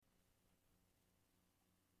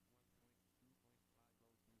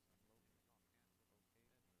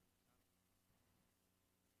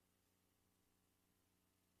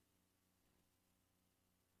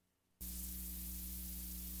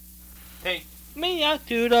me out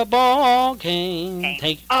to the ball game.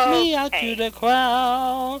 Take me out to the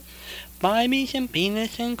crowd. Buy me some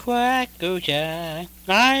peanuts and Cracker Jack.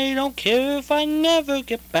 I don't care if I never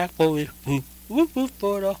get back for it. Whoop, whoop, whoop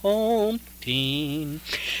for the home team.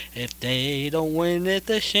 If they don't win, it's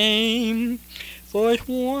a shame. For it's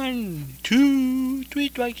 1, 2, 3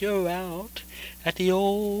 strikes, you're out at the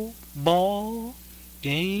old ball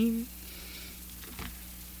game.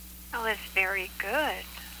 Oh, that's very good.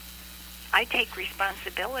 I take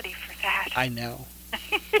responsibility for that. I know.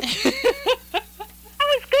 That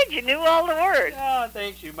was good. You knew all the words. Oh,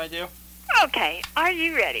 thank you, my dear. Okay, are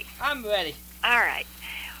you ready? I'm ready. All right.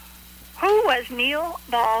 Who was Neil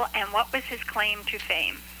Ball and what was his claim to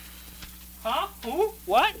fame? Huh? Who?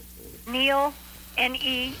 What? Neil,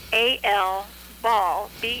 N-E-A-L, Ball,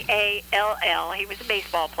 B-A-L-L. He was a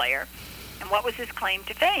baseball player. And what was his claim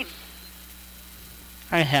to fame?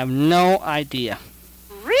 I have no idea.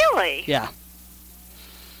 Really? Yeah.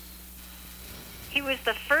 He was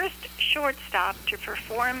the first shortstop to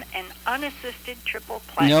perform an unassisted triple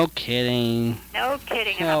play. No kidding. No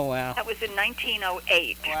kidding. Oh, wow. That was in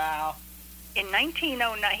 1908. Wow. In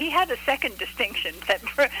 1909, he had a second distinction that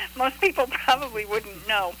most people probably wouldn't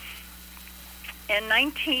know. In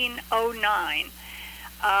 1909,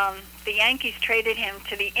 the Yankees traded him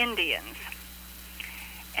to the Indians.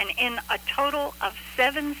 And in a total of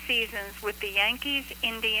 7 seasons with the Yankees,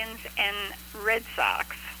 Indians, and Red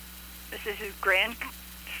Sox, this is his grand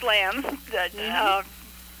slam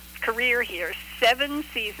career here, 7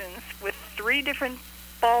 seasons with 3 different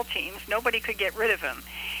ball teams. Nobody could get rid of him.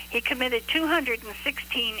 He committed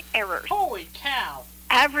 216 errors. Holy cow.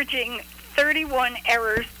 Averaging 31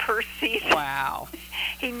 errors per season. Wow.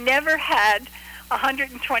 He never had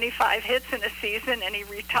 125 hits in a season, and he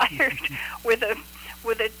retired with a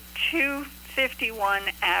 251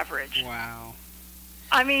 average. Wow.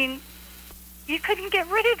 I mean, you couldn't get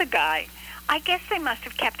rid of the guy. I guess they must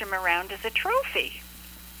have kept him around as a trophy.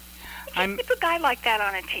 You keep a guy like that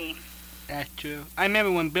on a team. That's true. I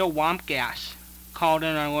remember when Bill Wompgas called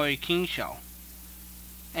in on Larry King's show,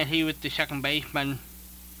 and he was the second baseman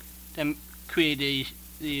that created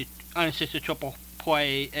the unassisted triple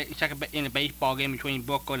play in a baseball game between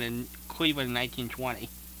Brooklyn and Cleveland in 1920.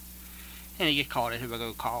 And he gets called as a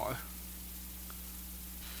regular caller.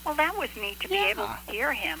 Well, that was neat to be able to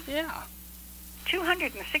hear him. Yeah.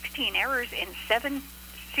 216 errors in 7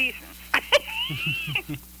 seasons.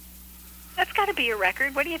 That's got to be a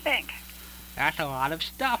record. What do you think? That's a lot of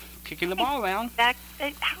stuff. Kicking the ball around. How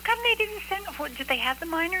come they didn't send... Did they have the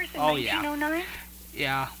minors in 1909?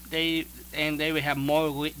 Yeah. They would have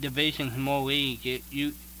more divisions, more leagues.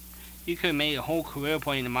 You could have made a whole career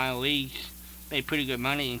playing in the minor leagues, made pretty good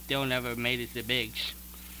money, and still never made it to the bigs.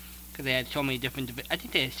 Because they had so many different... I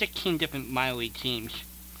think they had 16 different minor league teams.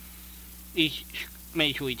 Each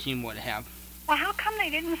major league team would have. Well, how come they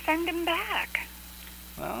didn't send him back?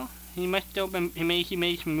 Well, he must still been... He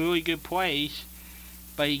made some really good plays,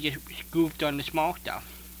 but he just goofed on the small stuff.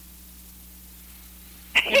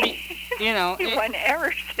 Maybe, he won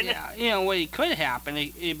errors in it. Yeah, what it could happen,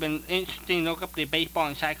 it'd been interesting to look up the baseball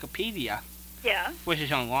encyclopedia. Yeah. Which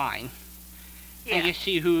is online. Yeah. And just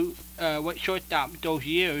see what shortstop those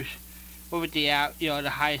years, what was the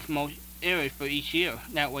highest most errors for each year.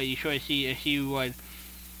 That way you sort of see if he was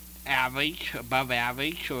average, above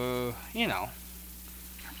average, or,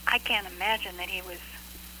 I can't imagine that he was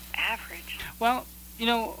average. Well,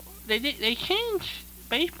 they changed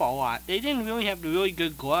baseball a lot. They didn't really have the really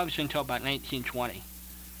good gloves until about 1920.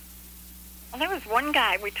 Well, there was one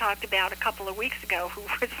guy we talked about a couple of weeks ago who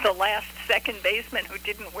was the last second baseman who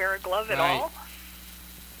didn't wear a glove at all.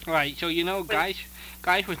 Right, so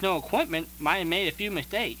guys with no equipment might have made a few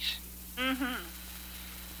mistakes. Mm-hmm.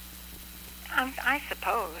 I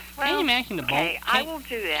suppose. Well, can you imagine the bone? I will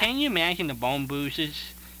do that. Can you imagine the bone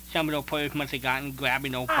bruises some of those players must have gotten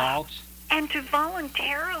grabbing those balls? And to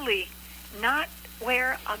voluntarily not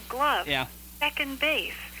wear a glove, second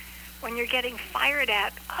base, when you're getting fired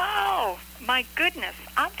at, oh, my goodness,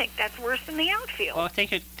 I think that's worse than the outfield. Well,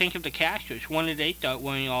 think of the catchers. When did they start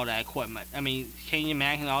wearing all that equipment? I mean, can you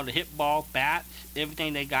imagine all the hit ball, bats,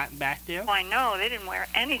 everything they got back there? Oh, I know. They didn't wear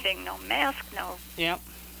anything, no mask, no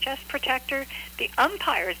chest protector. The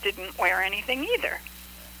umpires didn't wear anything either.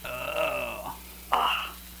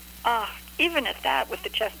 Even at that, with the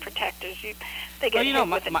chest protectors, they get hit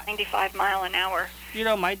with a 95 mile an hour.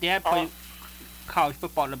 My dad played college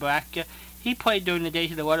football in Nebraska. He played during the days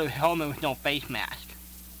of the weather with a helmet with no face mask.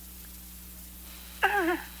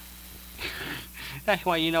 That's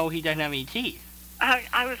why he doesn't have any teeth.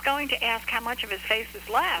 I was going to ask how much of his face is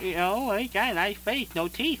left. He got a nice face, no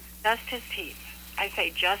teeth. Just his teeth. I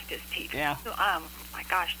say justice teachers. Yeah. My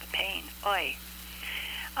gosh, the pain. Oy.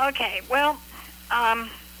 Okay, well,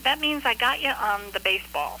 that means I got you on the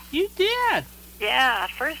baseball. You did. Yeah,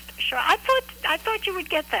 first, sure. I thought you would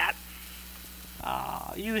get that.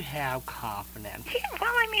 Oh, you have confidence. Yeah,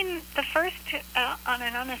 well, I mean, the first on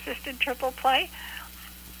an unassisted triple play.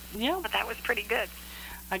 Yeah. But that was pretty good.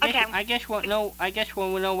 I guess we'll know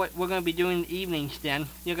what we're gonna be doing in the evenings. Then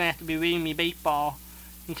you're gonna have to be reading me baseball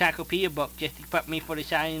encyclopedia book just to prep me for the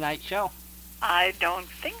Saturday night show. I don't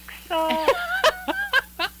think so.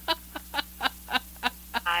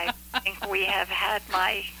 I think we have had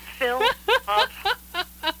my fill of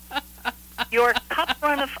your cup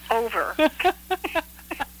runneth over.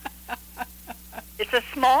 It's a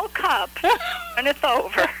small cup runneth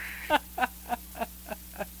over.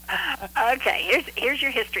 Okay, here's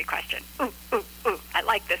your history question. Ooh, ooh, ooh. I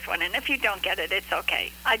like this one, and if you don't get it, it's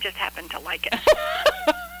okay. I just happen to like it.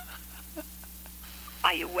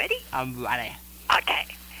 Are you ready? I'm ready. Okay.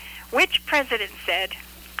 Which president said,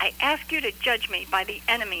 "I ask you to judge me by the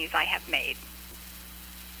enemies I have made"?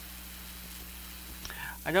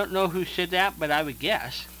 I don't know who said that, but I would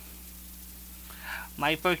guess.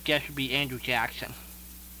 My first guess would be Andrew Jackson.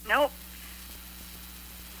 Nope.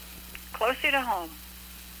 Closer to home.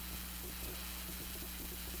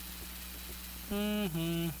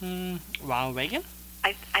 Ronald Reagan?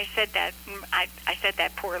 I said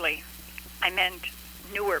that poorly. I meant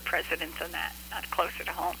newer presidents than that, not closer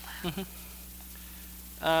to home.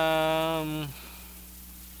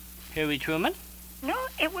 Harry Truman? No,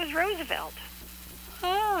 it was Roosevelt.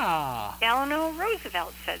 Ah. Eleanor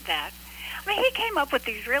Roosevelt said that. I mean, he came up with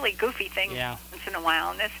these really goofy things once in a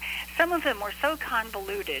while, and some of them were so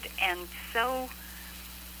convoluted and so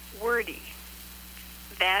wordy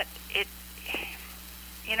that it,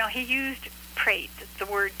 he used prate, the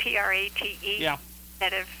word Prate,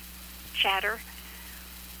 instead of chatter.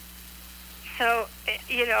 So,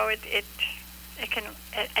 it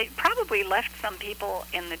probably left some people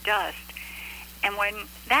in the dust. And when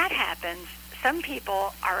that happens, some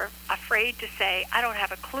people are afraid to say, "I don't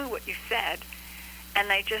have a clue what you said," and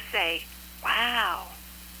they just say, "Wow."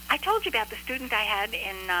 I told you about the student I had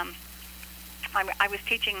in, I was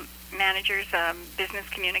teaching managers business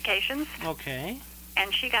communications. Okay.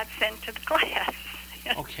 And she got sent to the class.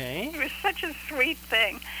 Okay. It was such a sweet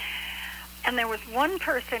thing. And there was one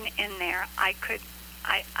person in there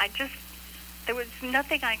there was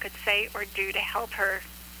nothing I could say or do to help her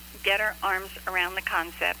get her arms around the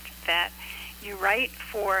concept that you write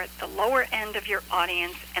for the lower end of your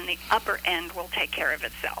audience and the upper end will take care of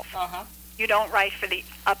itself. Uh-huh. You don't write for the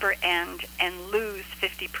upper end and lose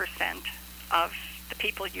 50% of the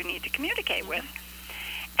people you need to communicate with.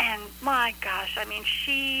 And my gosh, I mean,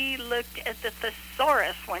 she looked at the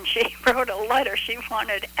thesaurus when she wrote a letter. She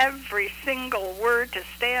wanted every single word to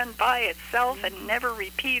stand by itself and never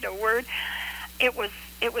repeat a word. It was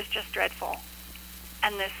just dreadful.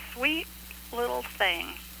 And this sweet little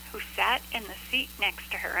thing who sat in the seat next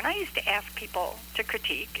to her, and I used to ask people to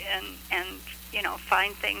critique and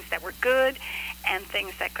find things that were good and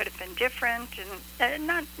things that could have been different, and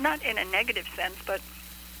not in a negative sense, but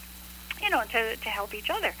to help each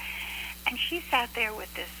other. And she sat there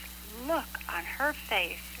with this look on her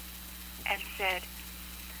face and said,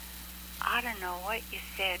 "I don't know what you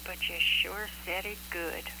said, but you sure said it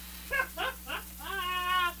good."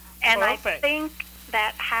 And Perfect. I think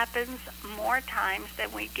that happens more times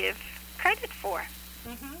than we give credit for.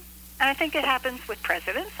 And I think it happens with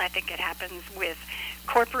presidents. I think it happens with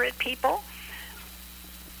corporate people.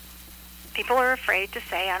 People are afraid to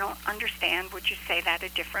say, "I don't understand. Would you say that a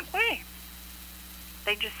different way?"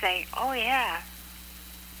 They just say, "Oh, yeah."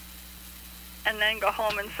 And then go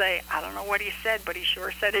home and say, "I don't know what he said, but he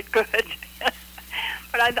sure said it good."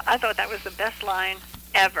 But I thought that was the best line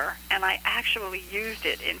ever. And I actually used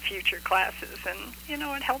it in future classes. And,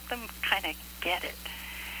 it helped them kind of get it.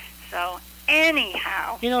 So,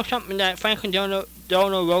 anyhow. Something that Franklin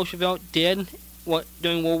Delano Roosevelt did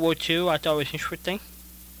during World War II I thought was interesting?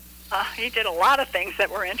 He did a lot of things that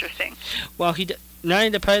were interesting. Well, none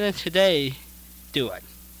of the presidents today do it.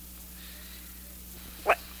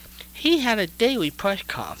 What? He had a daily press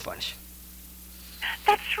conference.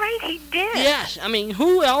 That's right, he did. Yes, I mean,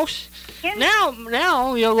 who else?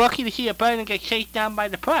 Now you're lucky to see a president get chased down by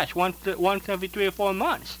the press once every 3 or 4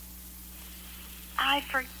 months. I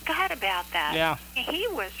forgot about that. Yeah. He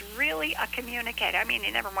was really a communicator. I mean,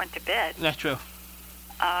 he never went to bed. That's true.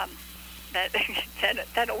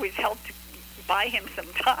 That always helped to buy him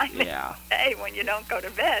some time. Yeah. Hey, when you don't go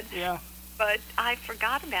to bed. Yeah. But I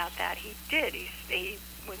forgot about that. He did. He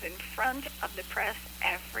was in front of the press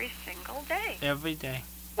every single day. Every day.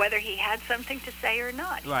 whether he had something to say or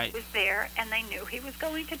not. Right. He was there, and they knew he was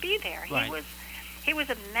going to be there. Right. He was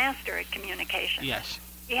a master at communication. Yes.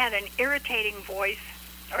 He had an irritating voice,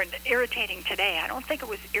 or irritating today. I don't think it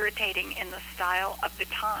was irritating in the style of the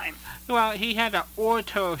time. Well, he had an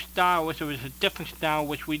orator style, which was a different style,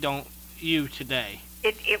 which we don't use today.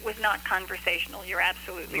 It was not conversational. You're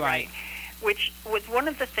absolutely right. Which was one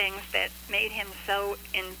of the things that made him so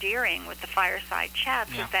endearing with the fireside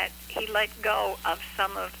chats, is that he let go of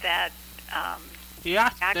some of that.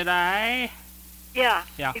 Yes, did I? Yeah,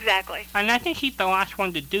 exactly. And I think he's the last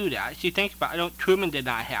one to do that. If you think about it, Truman did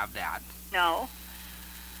not have that. No.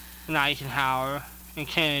 And Eisenhower and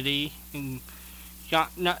Kennedy and John.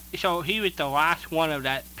 No, so he was the last one of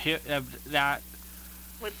that.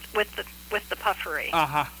 With the puffery.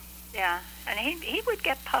 Yeah, and he would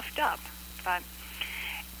get puffed up. But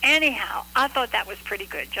anyhow, I thought that was pretty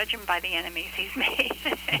good, judging by the enemies he's made.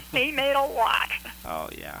 He made a lot. Oh,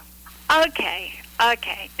 yeah. Okay.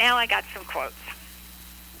 Now I got some quotes.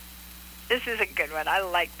 This is a good one. I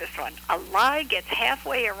like this one. A lie gets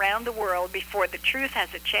halfway around the world before the truth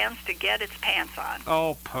has a chance to get its pants on.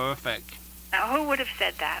 Oh, perfect. Now, who would have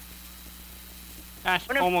said that?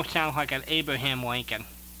 That almost sounds like an Abraham Lincoln.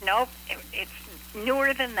 Nope. It's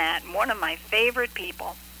newer than that. One of my favorite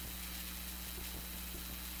people.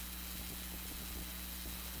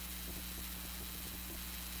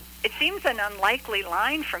 It seems an unlikely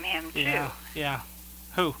line from him, too. Yeah.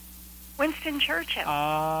 Who? Winston Churchill.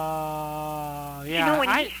 Yeah. You know, when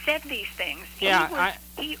he said these things,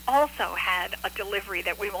 he also had a delivery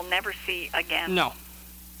that we will never see again. No.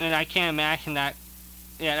 And I can't imagine that.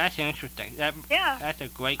 Yeah, that's interesting. That's a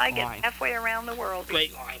great line. I get halfway around the world.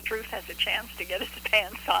 Great line. Truth has a chance to get its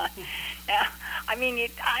pants on. Yeah, I mean,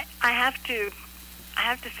 I have to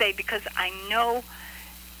say, because I know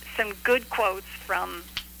some good quotes from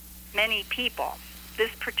many people.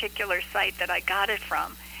 This particular site that I got it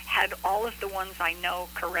from had all of the ones I know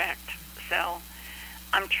correct. So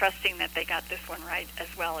I'm trusting that they got this one right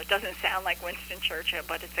as well. It doesn't sound like Winston Churchill,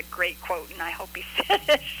 but it's a great quote, and I hope he said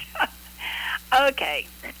it. Okay.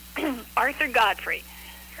 Arthur Godfrey.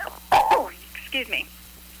 Excuse me.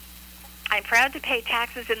 I'm proud to pay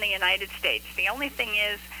taxes in the United States. The only thing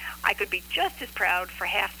is, I could be just as proud for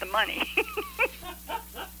half the money.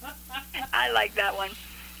 I like that one.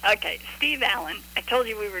 Okay, Steve Allen. I told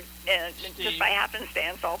you we were, just by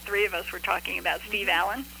happenstance, all three of us were talking about Steve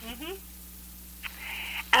Allen. Mm-hmm.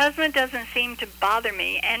 Asthma doesn't seem to bother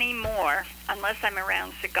me anymore unless I'm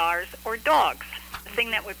around cigars or dogs. The thing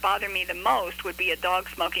that would bother me the most would be a dog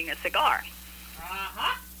smoking a cigar.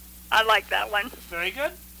 I like that one. Very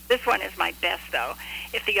good. This one is my best, though.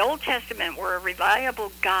 If the Old Testament were a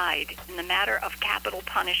reliable guide in the matter of capital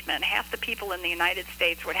punishment, half the people in the United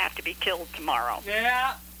States would have to be killed tomorrow.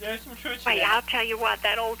 Yeah, there's some truth to that. Wait, I'll tell you what,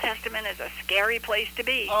 that Old Testament is a scary place to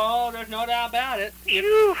be. Oh, there's no doubt about it.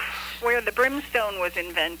 Phew, where the brimstone was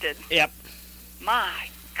invented. Yep. My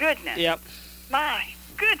goodness. Yep. My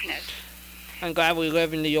goodness. I'm glad we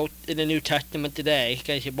live in the New Testament today,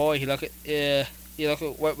 because you look at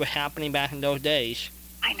what was happening back in those days.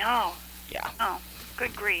 I know. Yeah. Oh,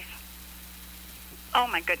 good grief. Oh,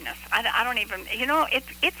 my goodness. I don't even,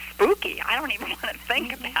 it's spooky. I don't even want to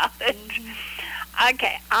think about it.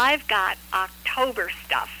 Okay, I've got October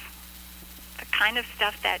stuff. The kind of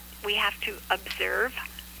stuff that we have to observe.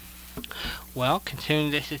 Well,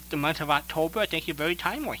 considering this is the month of October, I think you're very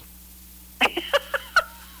timely.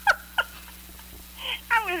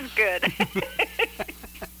 That was good.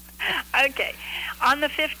 Okay, on the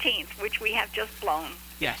 15th, which we have just blown.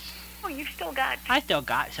 Yes. Oh, you've still got... I still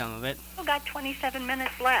got some of it. Still got 27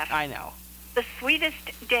 minutes left. I know. The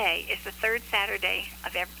sweetest day is the third Saturday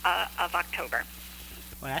of October.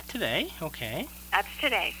 Well, that's today. Okay. That's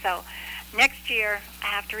today. So next year, I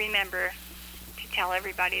have to remember to tell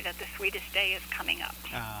everybody that the sweetest day is coming up.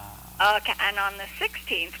 Okay, and on the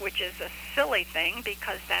 16th, which is a silly thing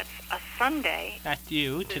because that's a Sunday. That's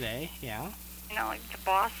you today, yeah. Like the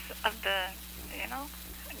boss of the,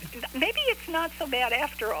 maybe it's not so bad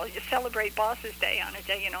after all. You celebrate Boss's Day on a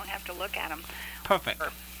day you don't have to look at them. Perfect.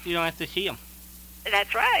 You don't have to see them.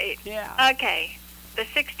 That's right. Yeah. Okay. The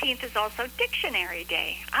 16th is also Dictionary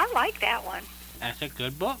Day. I like that one. That's a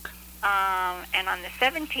good book. And on the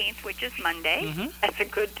 17th, which is Monday, that's a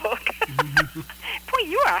good book. Boy,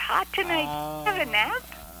 you are hot tonight. Have a nap?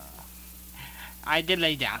 I did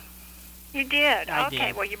lay down. You did? I okay,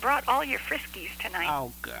 did. well, you brought all your Friskies tonight.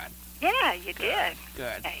 Oh, good. Yeah, you did.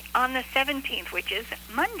 Good. Okay. On the 17th, which is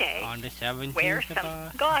Monday. On the 17th. Wear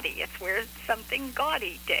some gaudy. It's wear something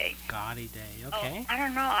gaudy day. Gaudy day, okay. Oh, I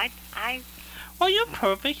don't know. I. Well, you're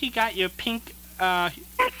perfect. You got your pink. That's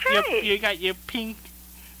right. You got your pink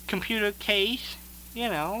computer case, you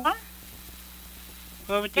know. Huh?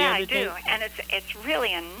 Over the Yeah, other I do. day. And it's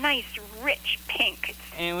really a nice, rich pink.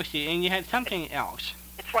 And let's see, and you had something else.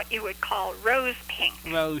 It's what you would call rose pink.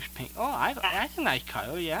 Rose pink. Oh, that's a nice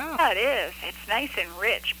color, yeah. Yeah, it is. It's nice and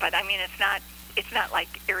rich, but I mean, it's not like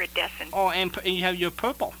iridescent. Oh, and you have your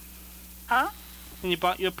purple. Huh? And you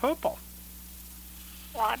bought your purple.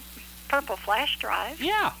 Well, purple flash drive.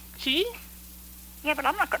 Yeah. See? Yeah, but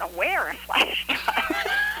I'm not going to wear a flash drive.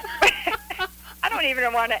 I don't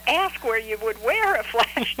even want to ask where you would wear a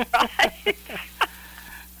flash drive.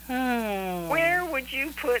 Where would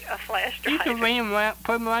you put a flash drive? You can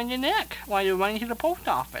put them around your neck while you're running to the post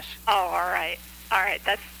office. Oh, all right. All right,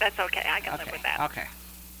 that's okay. I can live with that. Okay.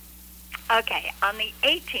 Okay, on the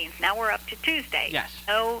 18th, now we're up to Tuesday. Yes.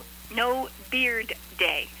 No beard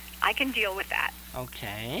day. I can deal with that.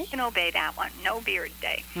 Okay. I can obey that one. No beard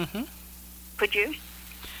day. Mm-hmm. Could you?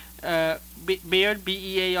 Beard,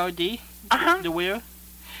 B-E-A-R-D. Uh-huh. The weird?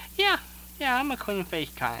 Yeah, I'm a clean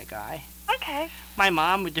face kind of guy. Okay. My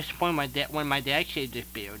mom was disappointed when my dad shaved his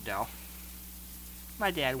beard, though.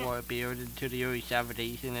 My dad wore a beard into the early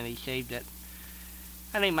 70s, and then he shaved it.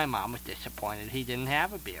 I think my mom was disappointed he didn't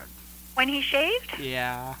have a beard. When he shaved?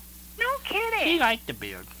 Yeah. No kidding. He liked the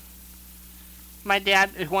beard. My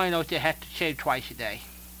dad is one of those that has to shave twice a day.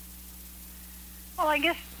 Well, I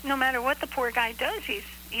guess no matter what the poor guy does,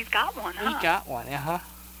 he's got one, huh? He got one, uh-huh.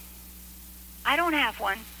 I don't have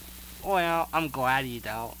one. Well, I'm glad you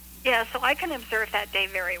don't. Yeah, so I can observe that day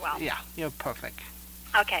very well. Yeah, you're perfect.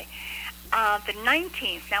 Okay. The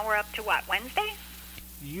 19th, now we're up to what, Wednesday?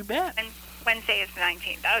 You bet. And Wednesday is the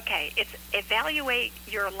 19th. Okay, it's Evaluate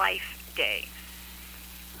Your Life Day.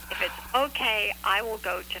 If it's okay, I will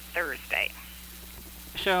go to Thursday.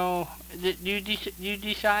 So, you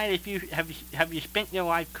decide if you have you spent your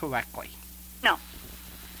life correctly? No.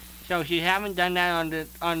 So if you haven't done that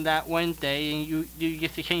on that Wednesday, and you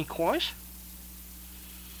get to change course?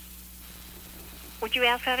 Would you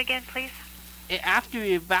ask that again, please? After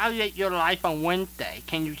you evaluate your life on Wednesday,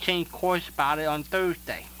 can you change course about it on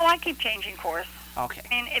Thursday? Oh, I keep changing course. Okay.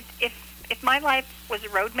 I mean, if my life was a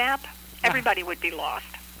roadmap, everybody would be lost.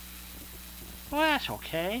 Well, that's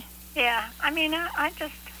okay. Yeah, I mean, I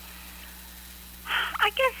guess,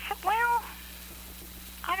 well,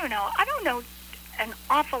 I don't know. I don't know an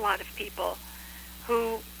awful lot of people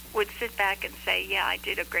who would sit back and say, yeah, I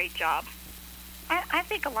did a great job. I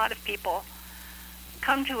think a lot of people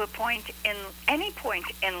come to a point in any point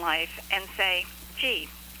in life and say, gee,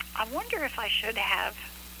 I wonder if I should have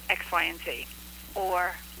X, Y, and Z.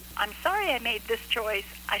 Or, I'm sorry I made this choice.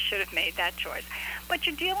 I should have made that choice. But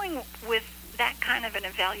you're dealing with that kind of an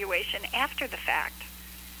evaluation after the fact,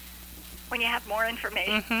 when you have more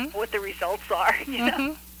information, what the results are, you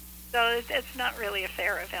know. So it's not really a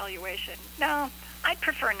fair evaluation. No, I'd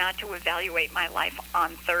prefer not to evaluate my life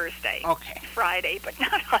on Thursday. Okay. Friday, but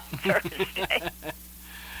not on Thursday.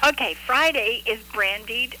 Okay, Friday is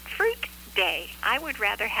Brandied Fruit Day. I would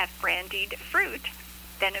rather have brandied fruit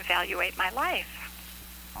than evaluate my life.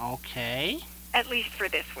 Okay. At least for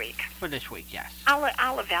this week. For this week, yes.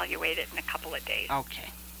 I'll evaluate it in a couple of days. Okay.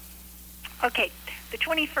 Okay, the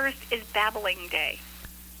 21st is Babbling Day.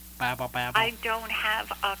 Babble, babble. I don't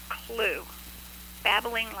have a clue.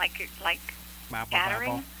 Babbling like babble,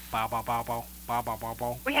 chattering? babble, babble, babble,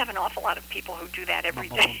 babble. We have an awful lot of people who do that every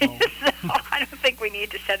day, so I don't think we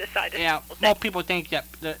need to set aside a single day. Most people think that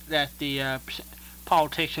the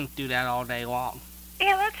politicians do that all day long.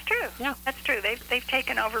 Yeah, that's true. Yeah. That's true. They've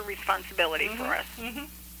taken over responsibility for us.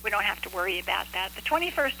 We don't have to worry about that. The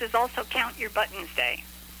 21st is also Count Your Buttons Day.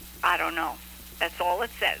 I don't know. That's all it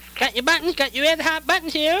says. Count your buttons. Got your red hot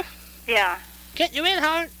buttons here. Yeah. Get your red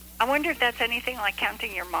hot. I wonder if that's anything like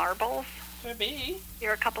counting your marbles. Could be.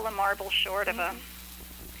 You're a couple of marbles short of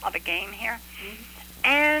a game here.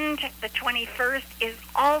 And the 21st is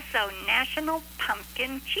also National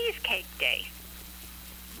Pumpkin Cheesecake Day.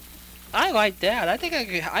 I like that. I think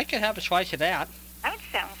I could have a slice of that. That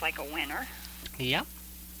sounds like a winner. Yep.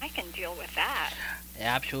 I can deal with that.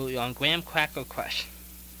 Absolutely. On graham cracker crust.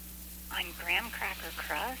 On graham cracker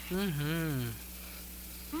crust?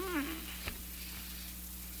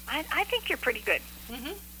 I think you're pretty good.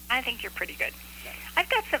 I think you're pretty good. I've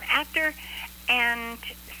got some actor and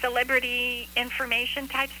celebrity information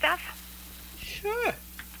type stuff. Sure.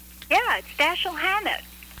 Yeah, it's Dashiell Hammett.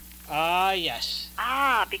 Yes.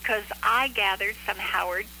 Because I gathered some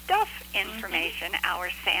Howard Duff information, our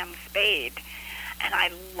Sam Spade. And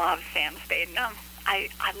I love Sam Spade. No, I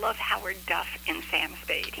love Howard Duff in Sam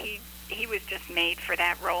Spade. He was just made for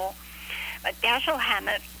that role. But Dashiell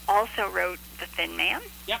Hammett also wrote The Thin Man.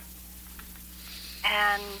 Yep.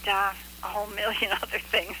 And a whole million other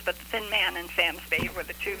things, but The Thin Man and Sam Spade were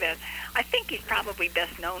the two that I think he's probably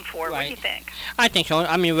best known for. Right. What do you think? I think so.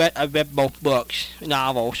 I mean, I've read both books,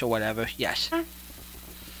 novels or whatever. Yes. Huh?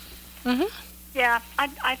 Mhm. Yeah,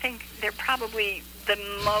 I think they're probably the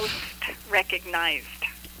most recognized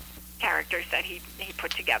characters that he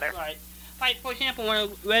put together. Right. Like, for example, when I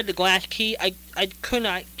read The Glass Key, I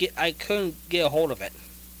couldn't get a hold of it.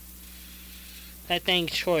 That thing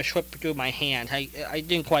sort of slipped through my hands. I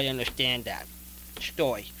didn't quite understand that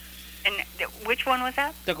story. And which one was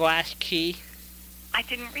that? The Glass Key. I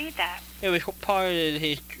didn't read that. It was part of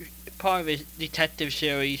his detective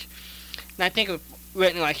series, and I think it was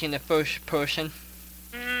written like in the first person.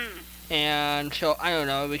 And so I don't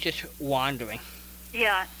know. It was just wandering.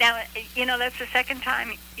 Yeah. Now that's the second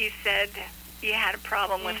time you said you had a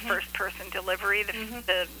problem with first-person delivery.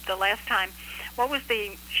 The last time, what was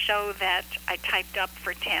the show that I typed up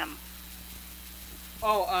for Tim?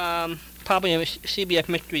 Oh, probably a CBS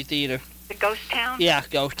Mystery Theater. The Ghost Town? Yeah,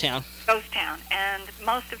 Ghost Town. Ghost Town. And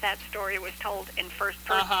most of that story was told in first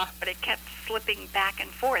person, but it kept slipping back and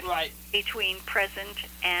forth between present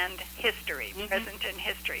and history, present and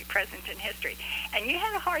history, present and history. And you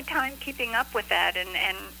had a hard time keeping up with that, and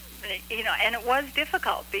it was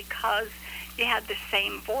difficult because you had the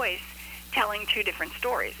same voice telling two different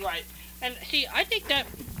stories. Right. And see, I think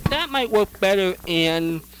that might work better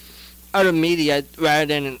in other media rather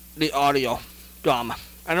than in the audio drama.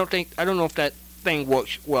 I don't know if that thing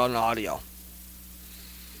works well in audio.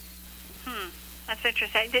 That's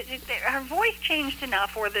interesting. Her voice changed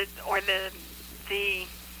enough, or the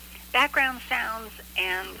background sounds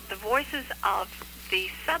and the voices of the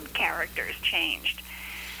sub characters changed,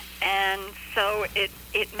 and so it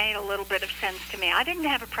made a little bit of sense to me. I didn't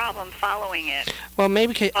have a problem following it. Well,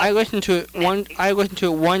 maybe 'cause I listened to it one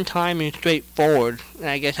time and straightforward, and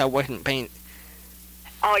I guess I wasn't paying.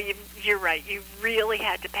 Oh, you're right. You really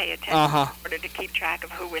had to pay attention in order to keep track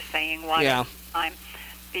of who was saying what at the time.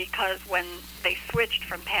 Because when they switched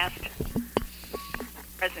from present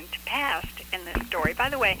to past in this story, by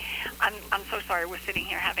the way, I'm so sorry we're sitting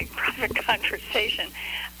here having a private conversation.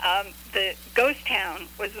 The Ghost Town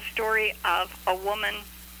was a story of a woman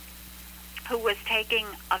who was taking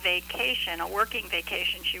a vacation, a working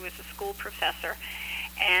vacation. She was a school professor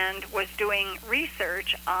and was doing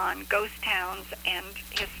research on ghost towns and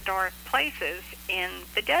historic places in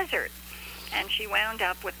the desert. And she wound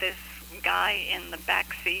up with this guy in the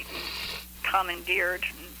back seat and commandeered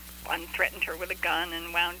and threatened her with a gun,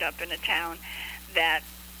 and wound up in a town that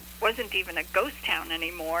wasn't even a ghost town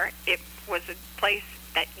anymore. It was a place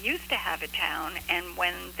that used to have a town, and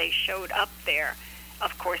when they showed up there,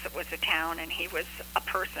 of course it was a town, and he was a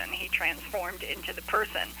person. He transformed into the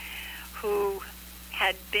person who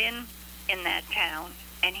had been in that town,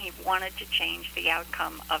 and he wanted to change the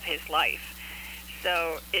outcome of his life.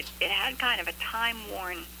 So it had kind of a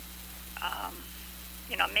time-worn,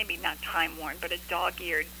 maybe not time-worn, but a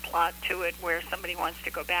dog-eared plot to it, where somebody wants to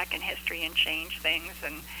go back in history and change things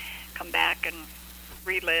and come back and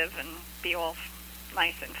relive and be all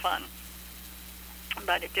nice and fun.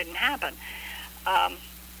 But it didn't happen. And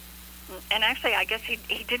actually, I guess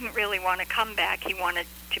he didn't really want to come back. He wanted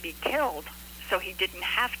to be killed, so he didn't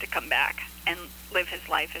have to come back and live his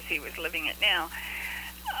life as he was living it now.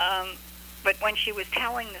 But when she was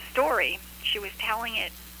telling the story, she was telling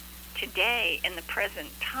it today in the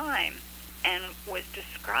present time and was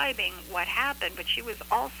describing what happened, but she was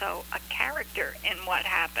also a character in what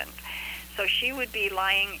happened. So she would be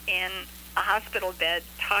lying in a hospital bed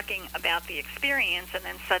talking about the experience, and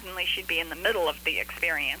then suddenly she'd be in the middle of the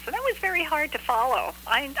experience. And that was very hard to follow.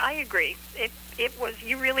 I agree. It was,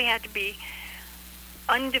 you really had to be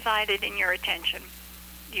undivided in your attention.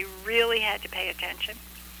 You really had to pay attention.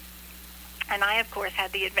 And I, of course,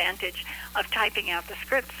 had the advantage of typing out the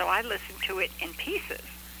script, so I listened to it in pieces.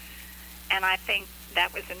 And I think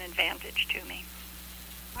that was an advantage to me.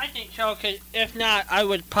 I think so, because if not, I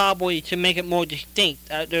would probably, to make it more distinct,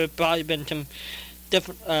 there would probably been some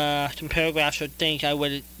different, some paragraphs or things I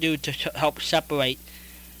would do to help separate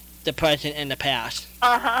the present and the past.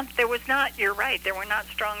 There was not, you're right, there were not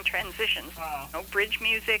strong transitions. Wow. No bridge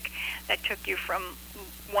music that took you from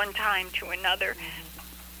one time to another.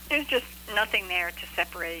 There's just nothing there to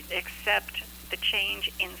separate except the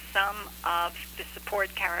change in some of the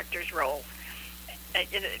support characters' roles.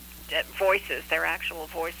 Voices, their actual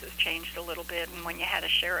voices changed a little bit, and when you had a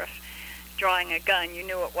sheriff drawing a gun, you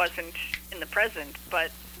knew it wasn't in the present,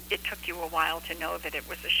 but it took you a while to know that it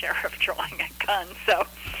was a sheriff drawing a gun. So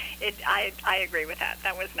I agree with that.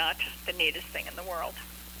 That was not the neatest thing in the world.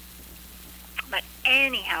 But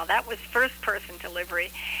anyhow, that was first-person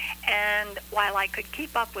delivery, And while I could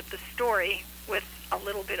keep up with the story with a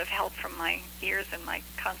little bit of help from my ears and my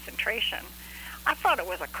concentration, I thought it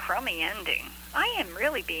was a crummy ending. I am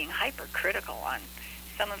really being hypercritical on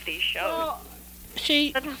some of these shows. Well,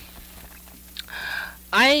 see,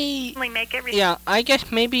 I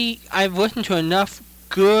guess maybe I've listened to enough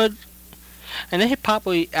good, and I had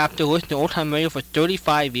probably, after listening to old time radio for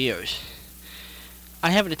 35 years, I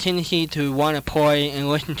have the tendency to want to play and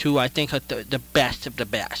listen to, I think, the best of the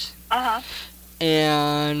best.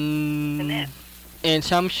 And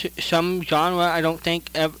some genre I don't think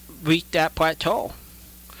ever reached that plateau.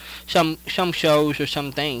 Some shows or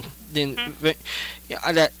some things didn't. That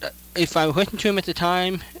if I listened to them at the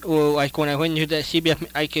time, or like when I went into that CBS,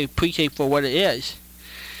 I could appreciate for what it is.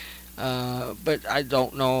 But I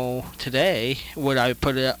don't know today would I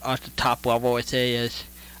put it at the top level, let's say, as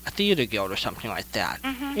a theater guild or something like that.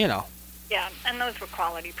 You know. Yeah, and those were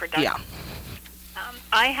quality productions. Yeah.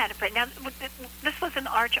 I had a now. This was an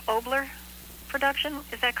Arch Obler production.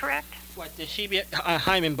 Is that correct? What, the CBS?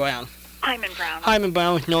 Hyman Brown. Hyman Brown. Hyman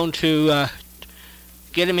Brown was known to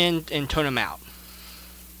get him in and turn him out.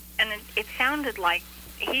 And it sounded like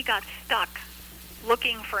he got stuck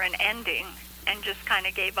looking for an ending and just kind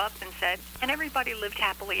of gave up and said, and everybody lived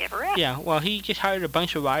happily ever after. Yeah, well, he just hired a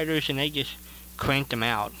bunch of writers and they just cranked him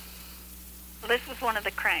out. This was one of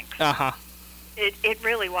the cranks. Uh-huh. It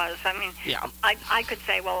really was. I mean, yeah. I could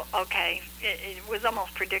say, well, okay, it was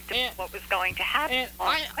almost predictable what was going to happen.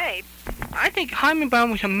 I think Hyman Brown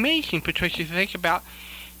was amazing, Patricia, to think about.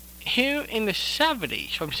 Here in the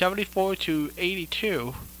 70s, from 74 to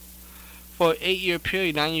 82, for an 8-year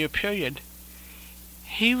period, 9-year period,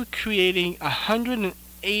 he was creating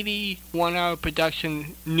 181-hour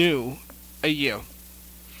production new a year.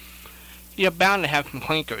 You're bound to have some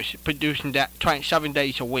clankers producing that, trying 7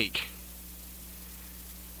 days a week.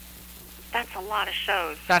 That's a lot of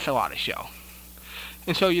shows. That's a lot of show.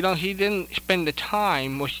 And so, you know, he didn't spend the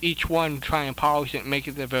time with each one trying to polish it and make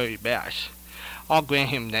it the very best. I'll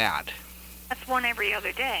grant him that. That's one every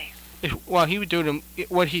other day. Well, he would do them.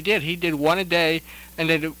 What he did one a day, and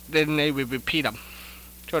then they would repeat them.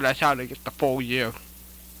 So that's how they get the full year.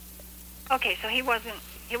 Okay, so he wasn't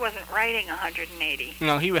writing 180.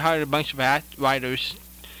 No, he would hire a bunch of writers,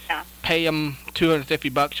 pay them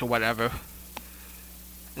 $250 or whatever,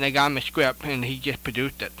 and they got him a script, and he just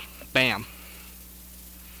produced it. Bam.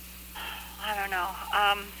 I don't know.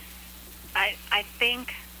 I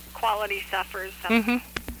think quality suffers from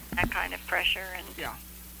that kind of pressure, and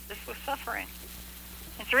this was suffering.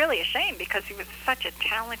 It's really a shame because he was such a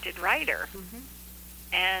talented writer,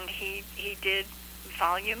 and he did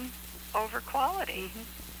volume over quality.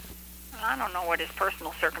 I don't know what his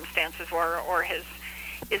personal circumstances were or his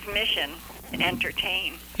mission to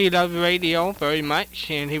entertain. He loved radio very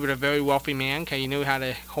much, and he was a very wealthy man because he knew how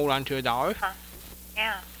to hold on to a dollar.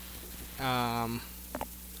 Yeah.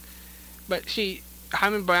 But see,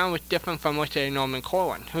 Hyman Brown was different from, let's say, Norman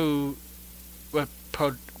Corwin, who was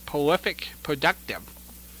prolific, productive,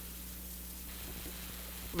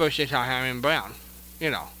 versus Hyman Brown.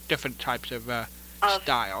 You know, different types of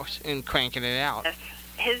styles and cranking it out.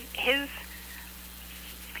 His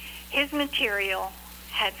material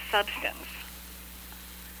had substance,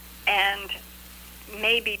 and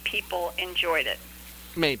maybe people enjoyed it.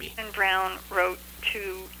 Maybe. And Brown wrote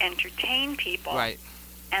to entertain people. Right.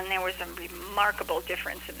 And there was a remarkable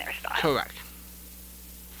difference in their style. Correct.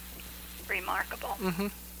 Remarkable.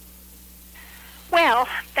 Well,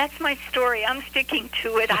 that's my story. I'm sticking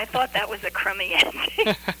to it. I thought that was a crummy ending.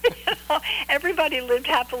 You know, everybody lived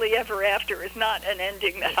happily ever after is not an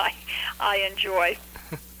ending that I enjoy.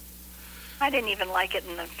 I didn't even like it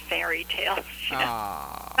in the fairy tales. You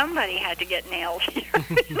know? Somebody had to get nailed here.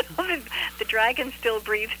 You know, the dragon still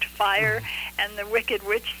breathed fire, and the wicked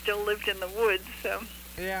witch still lived in the woods. So.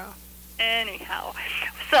 Yeah. Anyhow,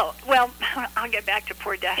 so well, I'll get back to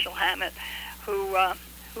poor Dashiell Hammett, who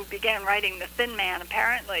began writing The Thin Man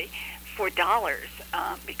apparently for dollars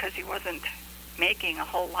because he wasn't making a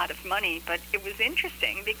whole lot of money. But it was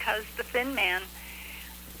interesting because The Thin Man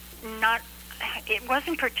it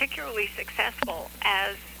wasn't particularly successful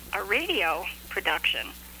as a radio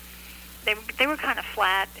production. They were kind of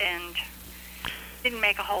flat and didn't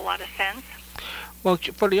make a whole lot of sense. Well,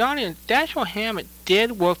 for the audience, Dashiell Hammett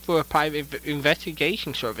did work for a private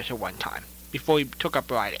investigation service at one time before he took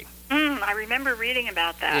up writing. I remember reading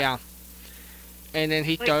about that. Yeah. And then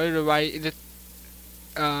he started to write the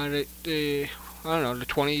I don't know, the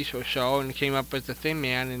 20s or so, and came up with The Thin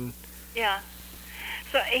Man. And yeah.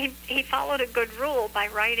 So he followed a good rule by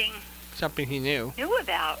writing something he knew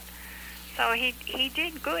about. So he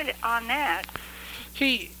did good on that.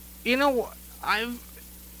 See, you know,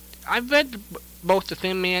 I've read both The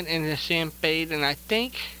Thin Man and The Sandmaid, and I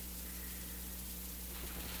think,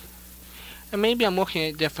 and maybe I'm looking at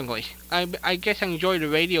it differently. I guess I enjoy the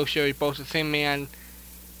radio series, both The Thin Man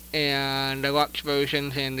and the Lux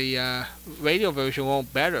versions, and the radio version a little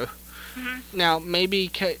better. Mm-hmm. Now,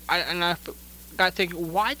 maybe, I got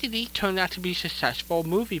thinking, why did these turn out to be successful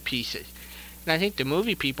movie pieces? And I think the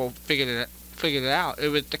movie people figured it out. It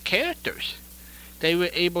was the characters. They were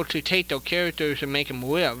able to take those characters and make them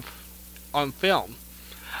live on film.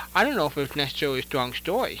 I don't know if it was necessarily a strong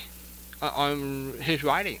story on his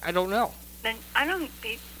writing. I don't know. Then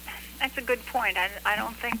that's a good point. I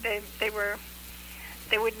don't think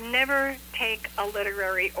they would never take a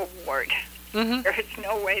literary award. Mm-hmm. There's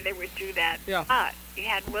no way they would do that. Yeah. But you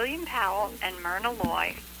had William Powell and Myrna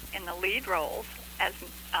Loy in the lead roles as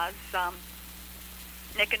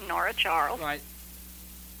Nick and Nora Charles. Right.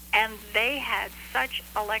 And they had such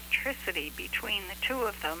electricity between the two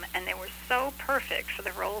of them, and they were so perfect for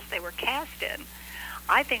the roles they were cast in.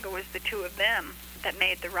 I think it was the two of them that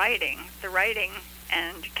made the writing. The writing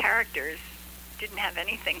and characters didn't have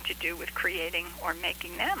anything to do with creating or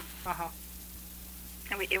making them. Uh-huh.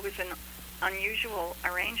 It was an unusual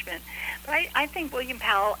arrangement. But I think William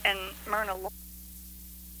Powell and Myrna Loy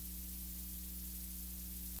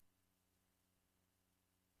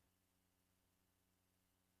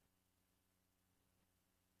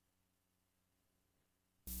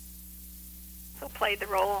played the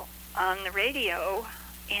role on the radio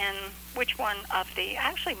in which one of the,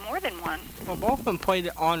 actually more than one. Well, both of them played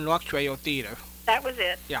it on Lux Radio Theater. That was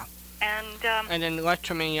it. Yeah. And then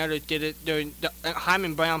Luttrell and the others did it.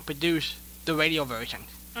 Hyman Brown produced the radio version.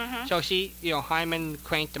 Mm-hmm. So Hyman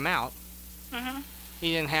cranked them out. Mm-hmm.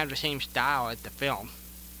 He didn't have the same style as the film.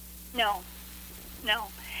 No.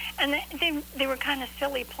 And they were kind of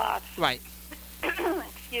silly plots. Right.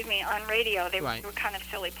 Excuse me, on radio they Right. were kind of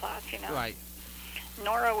silly plots, Right.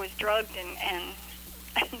 Nora was drugged and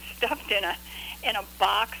stuffed in a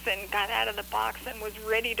box and got out of the box and was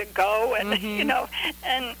ready to go and Mm-hmm.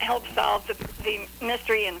 And help solve the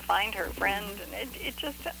mystery and find her friend, and it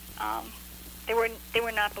just they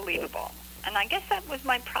were not believable. And I guess that was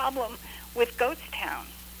my problem with Goatstown,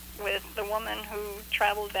 with the woman who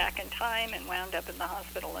traveled back in time and wound up in the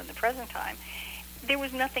hospital in the present time. There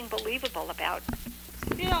was nothing believable about it.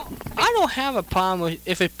 I don't have a problem with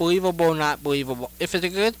if it's believable or not believable. If it's a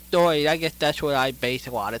good story, I guess that's what I base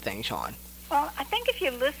a lot of things on. Well, I think if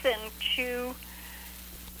you listen to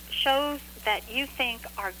shows that you think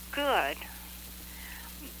are good,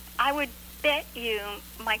 I would bet you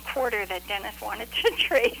my quarter that Dennis wanted to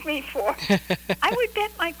trade me for. I would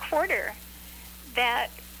bet my quarter that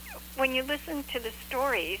when you listen to the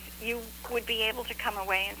stories, you would be able to come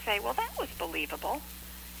away and say, well, that was believable.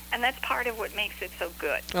 And that's part of what makes it so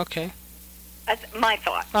good. Okay. That's my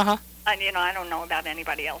thought. Uh-huh. And, I don't know about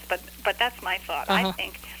anybody else, but that's my thought. Uh-huh. I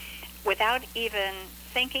think without even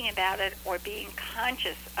thinking about it or being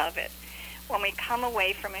conscious of it, when we come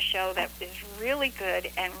away from a show that is really good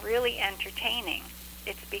and really entertaining,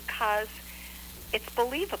 it's because it's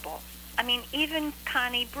believable. I mean, even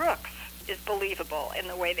Connie Brooks is believable in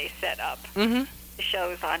the way they set up Mm-hmm. the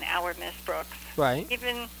shows on Our Miss Brooks. Right.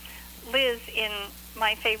 Even Liz in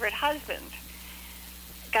My Favorite Husband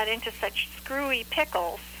got into such screwy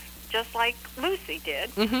pickles, just like Lucy did.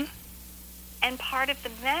 Mm-hmm. And part of the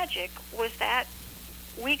magic was that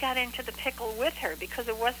we got into the pickle with her because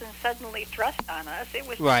it wasn't suddenly thrust on us. It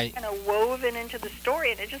was Right. kind of woven into the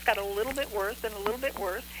story, and it just got a little bit worse and a little bit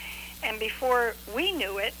worse. And before we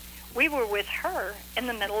knew it, we were with her in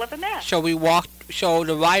the middle of a mess. So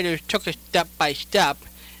the writers took it step by step,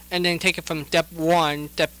 and then take it from step 1,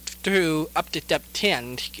 step 2, up to step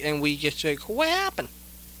 10, and we just like, what happened?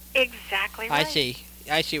 Exactly right.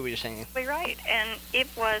 I see what you're saying. Exactly right. And it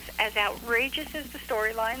was as outrageous as the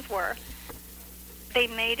storylines were, they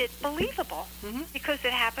made it believable Mm-hmm. because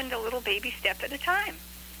it happened a little baby step at a time.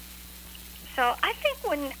 So I think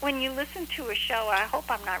when you listen to a show, I hope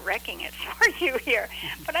I'm not wrecking it for you here,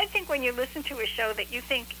 but I think when you listen to a show that you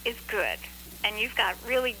think is good, and you've got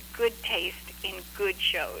really good taste in good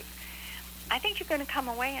shows, I think you're going to come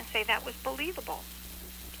away and say that was believable.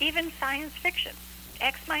 Even science fiction,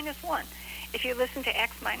 X-1. If you listen to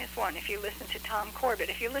X-1, if you listen to Tom Corbett,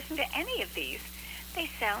 if you listen to any of these, they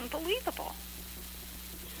sound believable.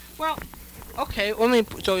 Well, okay. Let me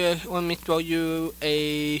throw you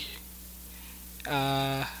a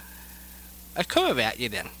curve at you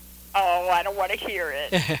then. Oh, I don't want to hear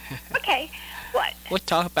it. Okay, what? Let's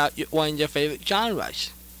talk about one of your favorite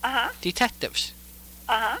genres, Uh-huh, detectives.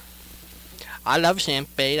 uh-huh, I love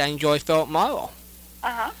Sandmaid. I enjoy Philip Marlowe.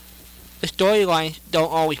 uh-huh. The storylines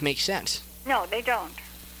don't always make sense. No, they don't.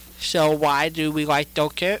 So why do we like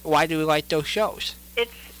those shows?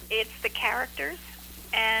 It's the characters,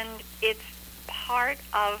 and it's part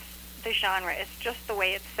of the genre. It's just the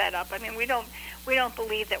way it's set up. I mean, we don't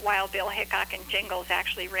believe that Wild Bill Hickok and Jingles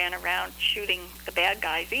actually ran around shooting the bad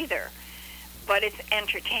guys either, but it's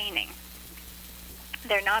entertaining.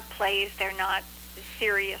 They're not plays. They're not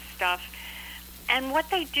serious stuff. And what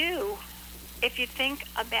they do, if you think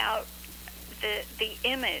about the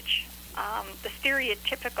image, the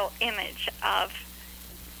stereotypical image of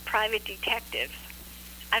private detectives,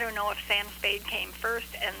 I don't know if Sam Spade came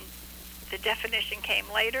first and the definition came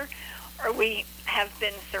later, or we have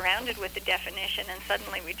been surrounded with the definition and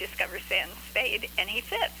suddenly we discover Sam Spade and he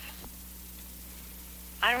fits.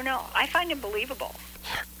 I don't know. I find him believable.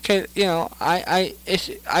 Okay, I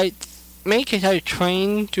make it how you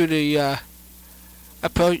train to the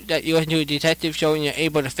approach that you listen to a detective show and you're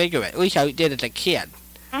able to figure it. At least I did as a kid.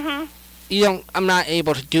 Mm-hmm. I'm not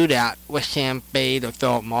able to do that with Sam Spade or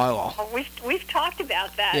Philip Marlowe. Well, we've talked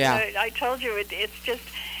about that. Yeah. I told you it's just,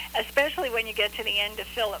 especially when you get to the end of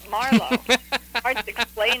Philip Marlowe, starts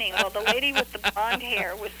explaining, well, the lady with the blonde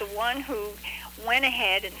hair was the one who went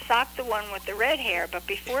ahead and socked the one with the red hair, but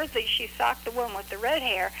before she socked the one with the red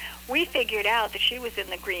hair, we figured out that she was in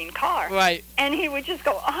the green car. Right. And he would just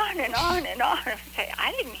go on and on and on and say,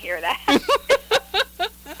 I didn't hear that. When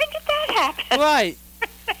did that happen? Right.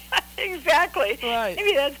 Exactly. Right.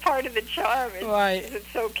 Maybe that's part of the charm. Right. It's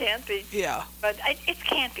so campy. Yeah. But it's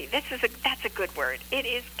campy. That's a good word. It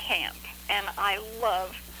is camp, and I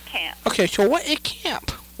love camp. Okay, so what is camp?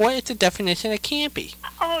 What is the definition of campy?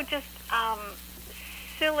 Oh, just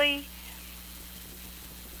silly.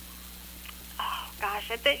 Oh gosh,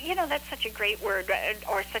 that's such a great word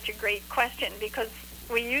or such a great question because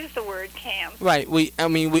we use the word camp. Right. We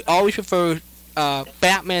always refer the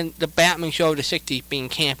Batman show of the '60s being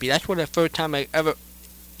campy. That's what the first time I ever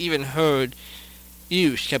even heard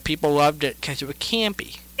used, because people loved it because it was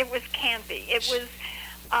campy. It was campy. It was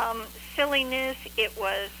silliness. It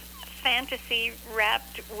was fantasy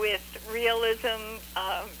wrapped with realism.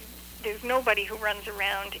 There's nobody who runs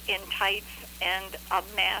around in tights and a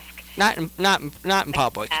mask. Not in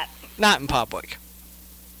public. That. Not in public.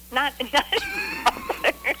 Not in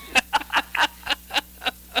public.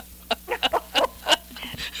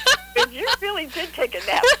 You really did take a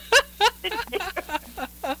nap, didn't you?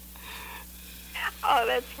 Oh,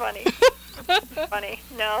 that's funny. Funny.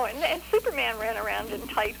 No, and Superman ran around in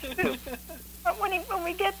tights too. But when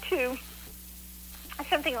we get to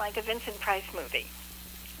something like a Vincent Price movie,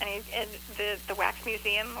 and the Wax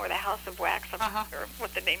Museum or the House of Wax, I'm not sure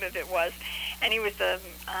what the name of it was, and he was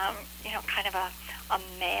kind of a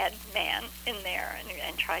mad man in there,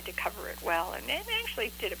 and tried to cover it well, and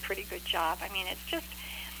actually did a pretty good job. I mean,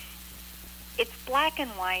 it's black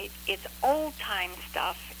and white. It's old-time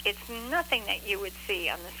stuff. It's nothing that you would see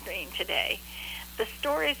on the screen today. The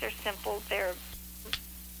stories are simple. They're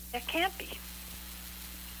campy.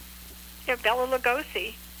 Bela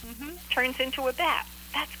Lugosi turns into a bat.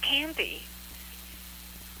 That's campy.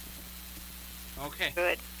 Okay.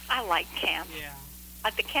 Good. I like camp. Yeah.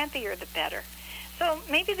 The campier, the better. So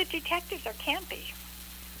maybe the detectives are campy.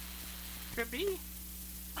 Could be.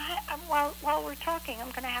 While we're talking, I'm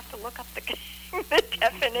going to have to look up the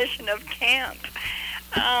definition of camp.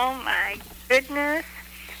 Oh, my goodness.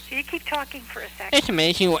 So you keep talking for a second. It's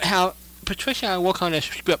amazing how Patricia and I work on this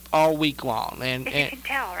script all week long. And you can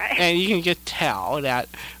tell, right? And you can just tell that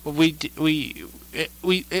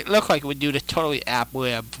it looked like we do this totally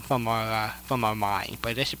ab-lib from our mind,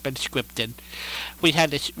 but it's been scripted. We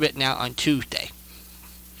had this written out on Tuesday.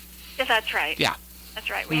 Yeah, that's right. Yeah. That's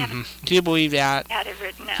right. We haven't. Do you believe that? Had it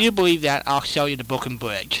written out. Do you believe that? I'll sell you the book and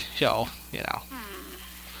bridge. So,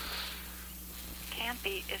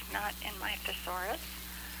 Campy is not in my thesaurus.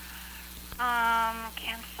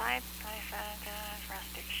 Campsite,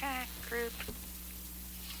 rustic shack, group.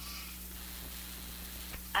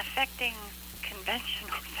 Affecting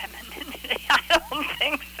conventional femininity. I don't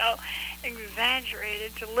think so.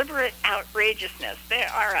 Exaggerated, deliberate outrageousness. There,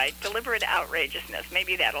 all right, deliberate outrageousness.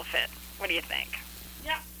 Maybe that'll fit. What do you think?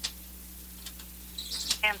 Yeah.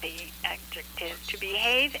 Campy adjective. To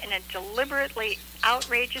behave in a deliberately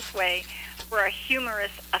outrageous way for a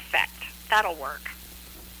humorous effect. That'll work.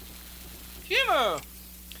 Humor.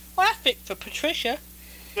 Well, that fit for Patricia.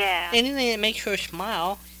 Yeah. Anything that makes her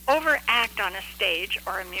smile. Overact on a stage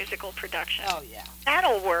or a musical production. Oh, yeah.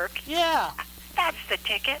 That'll work. Yeah. That's the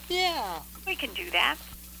ticket. Yeah. We can do that.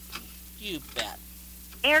 You bet.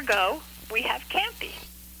 Ergo, we have campy.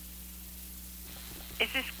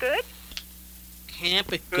 Is this good?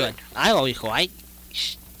 Camp is good. I always like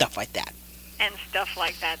stuff like that. And stuff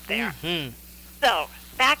like that there. Mm-hmm. So,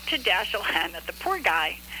 back to Dashiell Hammett, the poor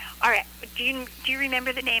guy. All right, do you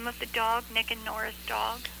remember the name of the dog, Nick and Nora's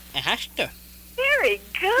dog? Hester. Very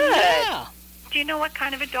good. Yeah. Do you know what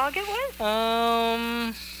kind of a dog it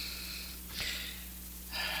was?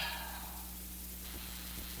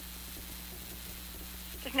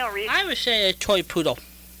 There's no reason. I would say a toy poodle.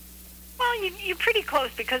 Well, you're pretty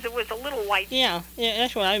close because it was a little white. Yeah,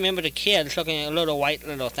 that's what I remember the kids looking at a little white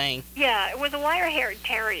little thing. Yeah, it was a wire-haired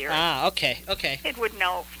terrier. Ah, okay. Kid would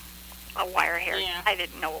know a wire-haired. Yeah. I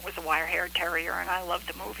didn't know it was a wire-haired terrier, and I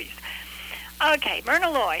loved the movies. Okay,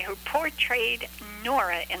 Myrna Loy, who portrayed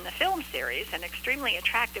Nora in the film series, an extremely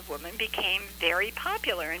attractive woman, became very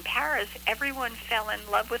popular in Paris. Everyone fell in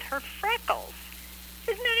love with her freckles.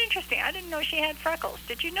 Isn't that interesting? I didn't know she had freckles.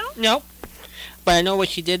 Did you know? Nope. But I know what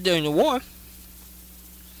she did during the war.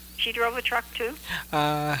 She drove a truck, too?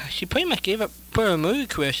 She pretty much put her movie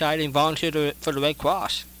career aside and volunteered for the Red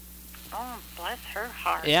Cross. Oh, bless her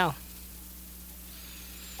heart. Yeah.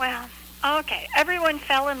 Well, okay. Everyone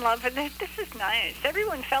fell in love with it. This is nice.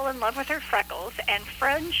 Everyone fell in love with her freckles, and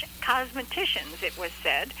French cosmeticians, it was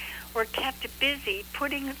said, were kept busy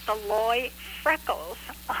putting the Loy freckles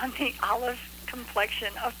on the olive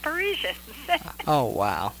complexion of Parisians. Oh,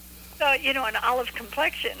 wow. So, an olive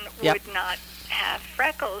complexion would not have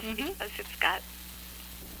freckles because it's got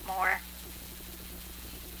more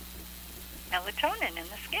melatonin in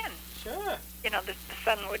the skin. Sure. The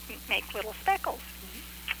sun wouldn't make little speckles.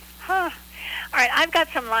 Huh. All right, I've got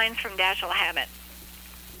some lines from Dashiell Hammett.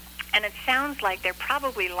 And it sounds like they're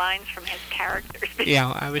probably lines from his characters.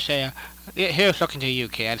 Yeah, I would say, here's looking to you,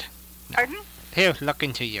 kid. Pardon? Here's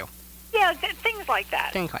looking to you. Yeah, things like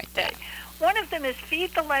that. Things like that. One of them is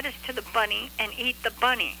feed the lettuce to the bunny and eat the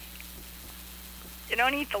bunny. You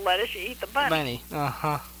don't eat the lettuce, you eat the bunny. Bunny.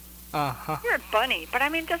 Uh-huh. Uh-huh. You're a bunny. But,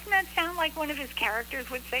 doesn't that sound like one of his characters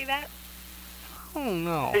would say that? Oh,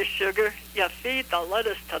 no. Hey, sugar, you feed the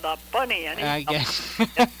lettuce to the bunny and eat I guess.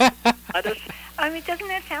 lettuce. Doesn't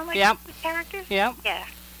that sound like Yep. his characters? Yep. Yeah.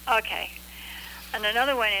 Okay. And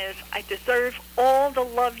another one is, I deserve all the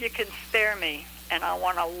love you can spare me, and I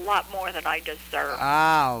want a lot more than I deserve.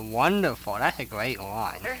 Ah, wonderful. That's a great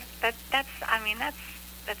line. That's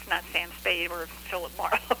not Sam Spade or Philip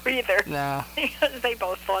Marlowe either. No. Because they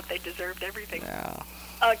both thought they deserved everything. No.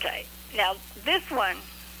 Okay. Now, this one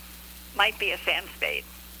might be a Sam Spade.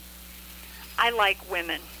 I like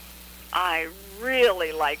women. I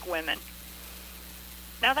really like women.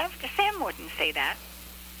 Now, Sam wouldn't say that.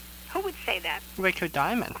 Who would say that? Richard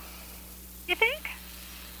Diamond. You think?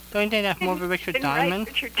 Don't you think that's more of a Richard Didn't Diamond?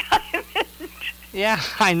 write Richard Diamond. Yeah,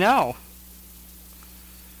 I know.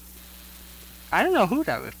 I don't know who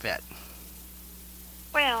that would fit.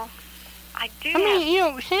 Well, I do.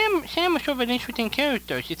 Sam was sort of an interesting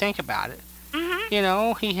character if you think about it.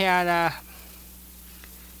 Mm-hmm. He had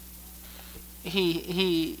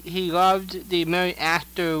he loved the Mary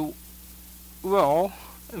Astor role,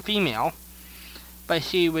 female, but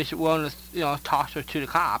she was willing to toss her to the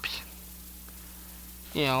cops.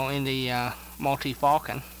 In the Maltese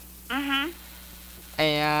Falcon. Mm-hmm.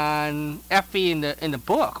 And Effie in the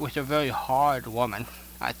book was a very hard woman,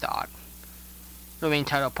 I thought. Lorraine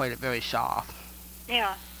Tuttle played it very soft.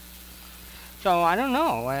 Yeah. So I don't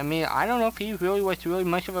know. I don't know if he really was really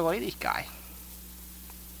much of a ladies' guy.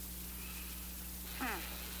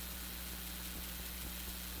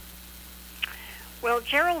 Well,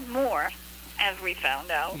 Gerald Moore, as we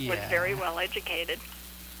found out, was Yeah. very well educated,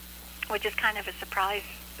 which is kind of a surprise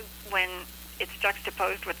when it's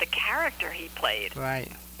juxtaposed with the character he played.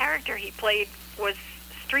 Right. The character he played was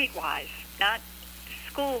streetwise, not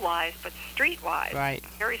school-wise, but streetwise. Right.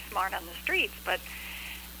 Very smart on the streets,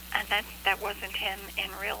 and that wasn't him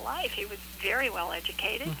in real life. He was very well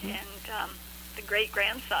educated and the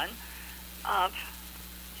great-grandson of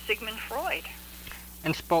Sigmund Freud.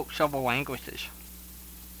 And spoke several languages.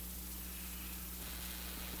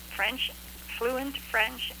 Fluent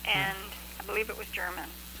French, and I believe it was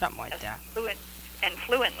German. Something like that.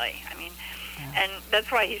 Fluently. And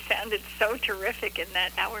that's why he sounded so terrific in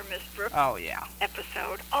that Our Miss Brooks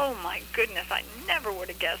episode. Oh my goodness, I never would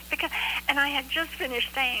have guessed. And I had just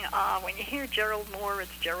finished saying, when you hear Gerald Moore,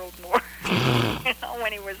 it's Gerald Moore.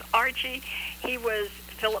 When he was Archie, he was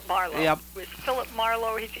Philip Marlowe. Yep. It was Philip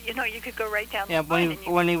Marlowe. You could go right down the Yeah, line.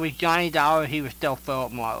 when he was Johnny Dollar, he was still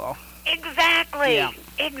Philip Marlowe. Exactly. Yeah.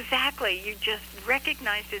 Exactly. You just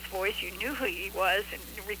recognized his voice. You knew who he was, and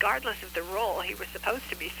regardless of the role, he was supposed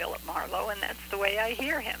to be Philip Marlowe, and that's the way I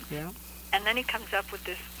hear him. Yeah. And then he comes up with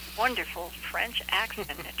this wonderful French accent,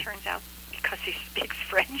 and it turns out because he speaks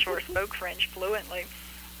French or spoke French fluently.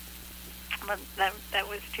 But that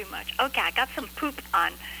was too much. Okay, I got some poop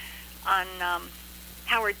on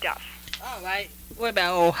Howard Duff. All right. What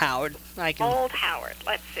about old Howard? Old Howard.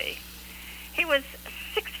 Let's see. He was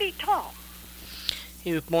 6 feet tall.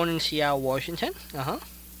 He was born in Seattle, Washington.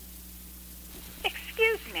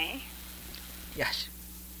 Excuse me. Yes.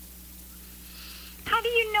 How do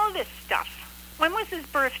you know this stuff? When was his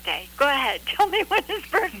birthday? Go ahead. Tell me when his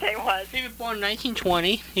birthday was. He was born in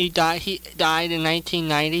 1920. He died in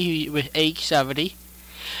 1990. He was age 70.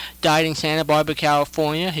 Died in Santa Barbara,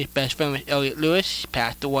 California. His best friend was Elliot Lewis. He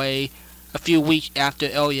passed away a few weeks after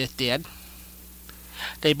Elliot did.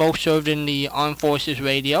 They both served in the Armed Forces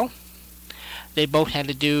Radio. They both had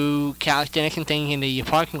to do calisthenics and things in the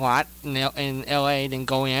parking lot in L.A. Then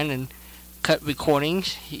go in and cut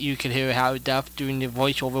recordings. You could hear Howard Duff doing the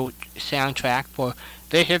voiceover soundtrack for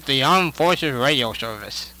 "This is the Armed Forces Radio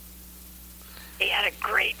Service." He had a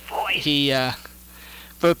great voice. He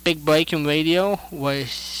first big break in radio was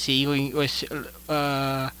Ceiling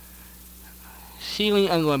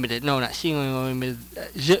Unlimited. No, not Ceiling Unlimited.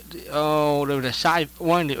 There was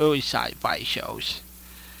one of the early sci-fi shows.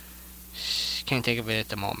 Can't think of it at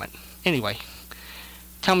the moment. Anyway,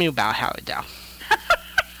 tell me about Howard Duff.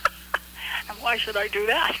 And why should I do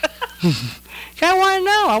that? I want to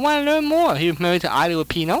know. I want to learn more. He was married to Ida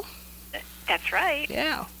Lupino. That's right.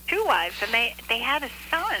 Yeah. 2 wives, and they had a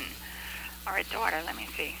son or a daughter. Let me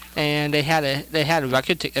see. And they had a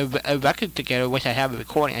record together, which I have a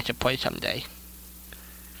recording I should play someday.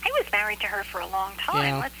 He was married to her for a long time.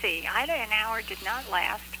 Yeah. Let's see. Ida and Howard did not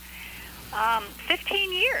last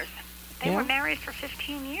 15 years. They were married for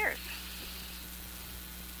 15 years,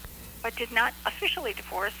 but did not officially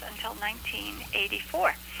divorce until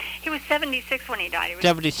 1984. He was 76 when he died. He was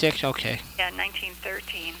 76, okay. Yeah,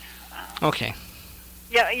 1913. Okay.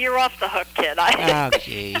 Yeah, you're off the hook, kid. Oh,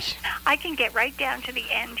 jeez. I can get right down to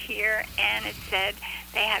the end here, and it said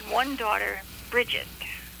they had one daughter, Bridget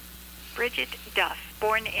Duff,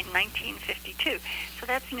 born in 1952. So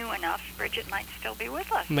that's new enough. Bridget might still be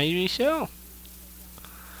with us. Maybe so.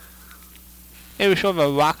 It was sort of a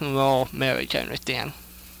rock and roll marriage, I understand.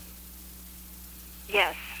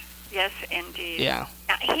 Yes, indeed. Yeah.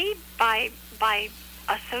 Now, he, by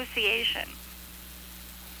association,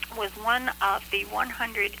 was one of the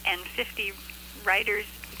 150 writers,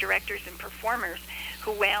 directors, and performers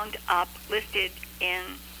who wound up listed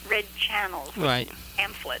in Red Channels. Right.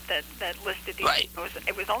 Pamphlet that listed these. Right.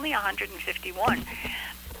 It was only 151,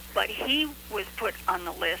 but he was put on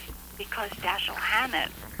the list because Dashiell Hammett.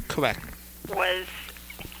 Correct. Was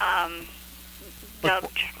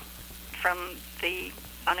dubbed from the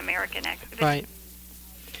Un-American Expedition. Right.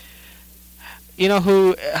 You know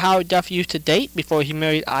who Howard Duff used to date before he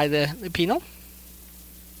married Ida Lupino?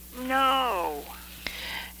 No.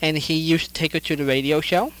 And he used to take her to the radio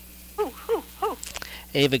show? Who?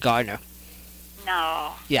 Ava Gardner.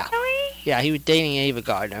 No. Yeah. Really? Yeah, he was dating Ava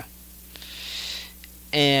Gardner.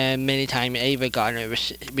 And many times Ava Gardner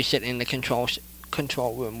would be sitting in the control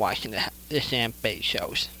room watching the Sam Bates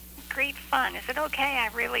shows. Great fun. Is it okay? I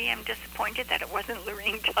really am disappointed that it wasn't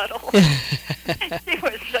Lorene Tuttle. She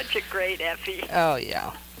was such a great Effie. Oh,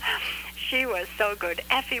 yeah. She was so good.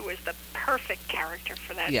 Effie was the perfect character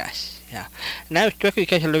for that. Yes, yeah. And that was strictly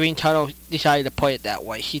because Lorene Tuttle decided to play it that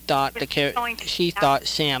way. She thought thought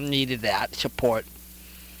Sam needed that support.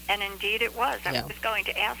 And indeed it was. I Yeah. was going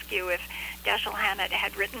to ask you if Dashiell Hammett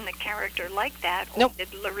had written the character like that, or Nope.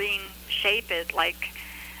 did Lorene shape it like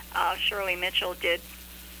Shirley Mitchell did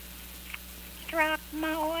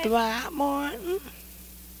Throckmorton.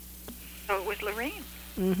 So it was Lorene.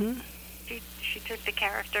 Mm-hmm. She took the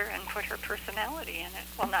character and put her personality in it.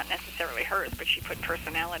 Well, not necessarily hers, but she put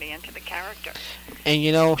personality into the character. And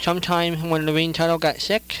you know, sometime when Lorene Tuttle got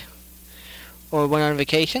sick or went on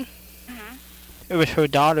vacation, it was her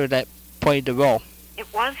daughter that played the role. It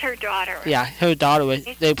was her daughter. Yeah, her daughter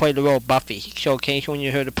they played the role of Buffy. So occasionally when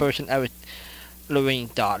you heard a person, that was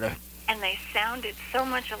Lorene's daughter. And they sounded so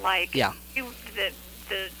much alike. Yeah.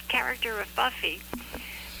 The character of Buffy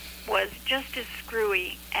was just as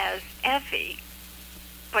screwy as Effie,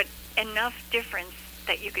 but enough difference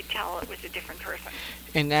that you could tell it was a different person.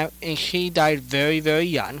 And she died very, very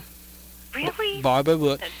young. Really? Barbara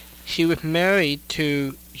Wood. She was married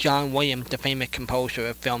to John Williams, the famous composer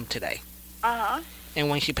of film today. Uh-huh. And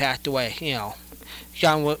when she passed away, you know,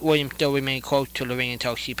 John Williams still remained close to Lorene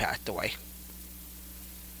until she passed away.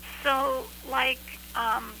 So, like,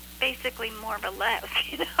 basically more or less,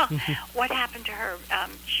 you know, what happened to her?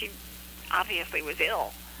 She obviously was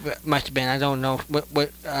ill. Must have been, I don't know,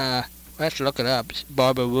 let's look it up. It's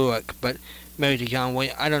Barbara Ruark, but married to John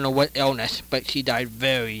Williams. I don't know what illness, but she died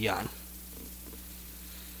very young.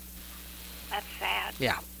 That's sad.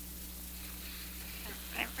 Yeah.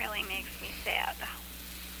 It really makes me sad.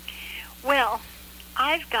 Well,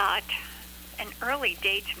 I've got an early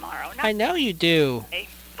day tomorrow. Not I know you do. a day,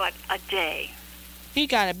 but a day. You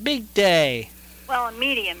got a big day. Well, a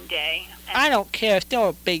medium day. And I don't care. It's still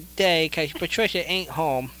a big day because Patricia ain't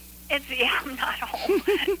home. I'm not home.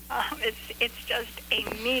 It's just a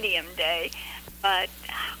medium day, but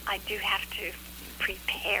I do have to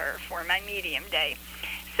prepare for my medium day.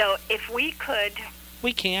 So if we could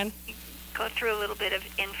We can. go through a little bit of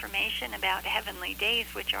information about Heavenly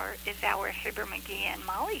Days, which is our Fibber McGee and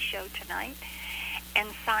Molly show tonight, and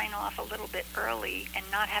sign off a little bit early and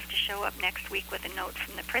not have to show up next week with a note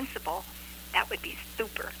from the principal, that would be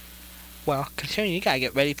super. Well, considering you got to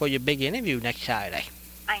get ready for your big interview next Saturday.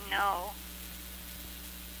 I know.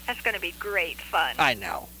 That's going to be great fun. I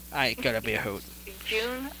know. It's going to be a hoot.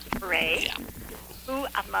 June Ray, Yeah. who,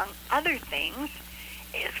 among other things,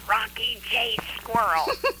 is Rocky J. Squirrel.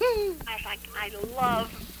 I love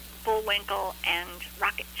Bullwinkle and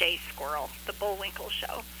Rocket J. Squirrel, the Bullwinkle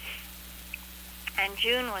show. And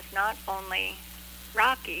June was not only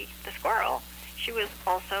Rocky the Squirrel, she was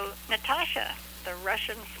also Natasha, the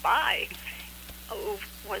Russian spy, who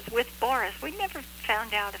was with Boris. We never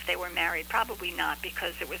found out if they were married. Probably not,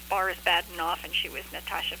 because it was Boris Badenov and she was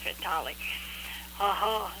Natasha Fatale.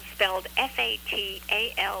 Spelled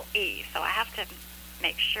Fatale. So I have to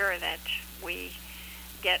make sure that we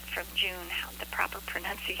get from June the proper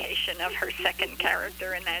pronunciation of her second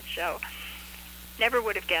character in that show. Never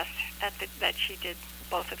would have guessed that she did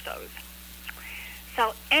both of those.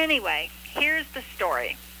 So anyway, here's the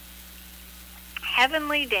story.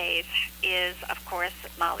 Heavenly Days is, of course,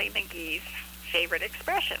 Molly McGee's favorite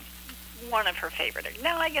expression. One of her favorite.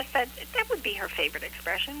 No, I guess that would be her favorite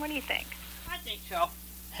expression. What do you think? I think so.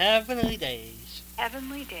 Heavenly Days.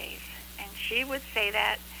 Heavenly Days. And she would say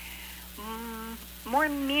that more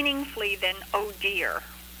meaningfully than oh dear.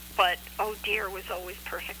 But oh dear was always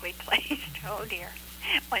perfectly placed. Oh dear.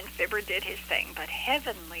 When Fibber did his thing. But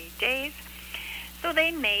Heavenly Days. So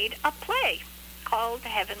they made a play called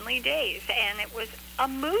Heavenly Days, and it was a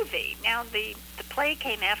movie. Now, the play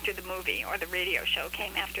came after the movie, or the radio show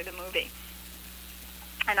came after the movie.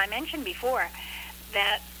 And I mentioned before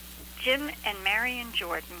that Jim and Marion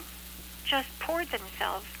Jordan just poured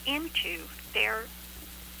themselves into their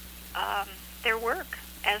work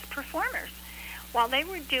as performers. While they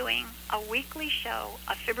were doing a weekly show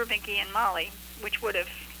of Fibber McGee and Molly, which would have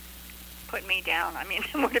put me down. I mean,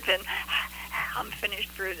 it would have been, I'm finished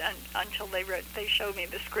for it until they show me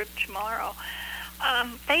the script tomorrow.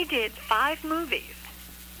 They did 5 movies.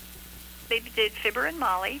 They did Fibber and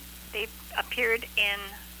Molly. They appeared in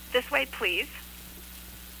This Way, Please.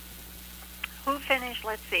 Who finished,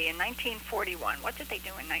 let's see, in 1941. What did they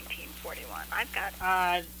do in 1941? I've got...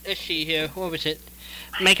 Let's see here. What was it?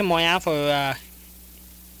 Making My Out for, the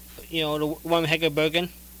one with Hegger Bergen.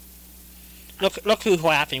 Look who's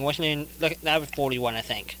laughing. Wasn't in? Look, that was 41, I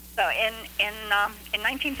think. So in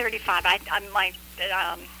 1935, my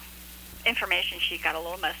information sheet got a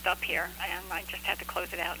little messed up here, and I just had to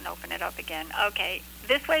close it out and open it up again. Okay,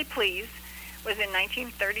 This Way, Please was in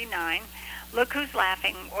 1939. Look Who's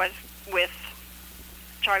Laughing was with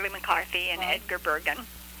Charlie McCarthy and Edgar Bergen.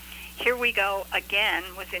 Here We Go Again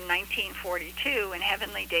was in 1942, and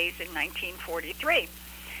Heavenly Days in 1943.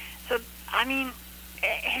 So, I mean,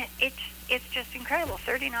 it's just incredible.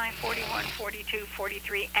 39, 41, 42,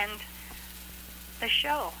 43, and the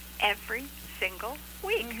show every single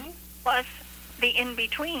week. Mm-hmm. Plus the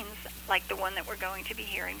in-betweens, like the one that we're going to be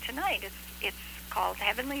hearing tonight. It's called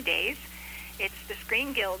Heavenly Days. It's the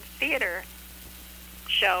Screen Guild Theater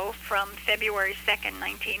show from February 2nd,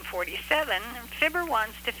 1947. And Fibber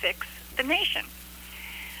wants to fix the nation.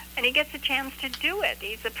 And he gets a chance to do it.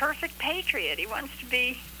 He's a perfect patriot. He wants to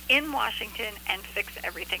be in Washington and fix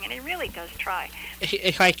everything, and he really does try.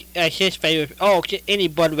 It's like his favorite. Any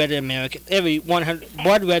blood-blooded American, every 100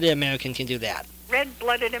 blood-blooded American can do that.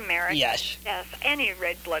 Red-blooded American. Yes. Yes, any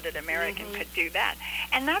red-blooded American could do that,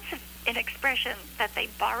 and that's an expression that they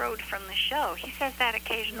borrowed from the show. He says that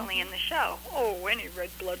occasionally in the show. Oh, any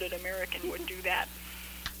red-blooded American would do that.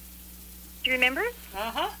 Do you remember?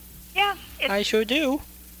 Yeah. I sure do.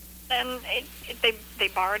 And they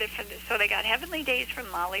borrowed it so they got Heavenly Days from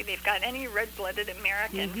Molly. They've got any red-blooded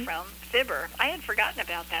American from Fibber. I had forgotten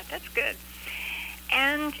about that. That's good.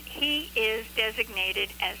 And he is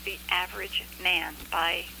designated as the average man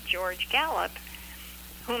by George Gallup,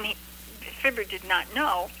 whom Fibber did not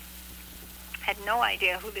know, had no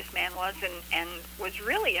idea who this man was, and was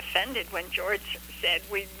really offended when George said,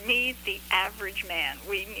 "We need the average man.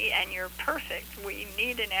 And you're perfect. We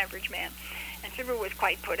need an average man." And Fibber was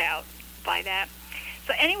quite put out by that.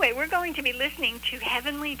 So anyway, we're going to be listening to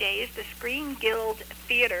Heavenly Days, the Screen Guild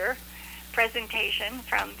Theater presentation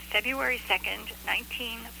from February 2nd,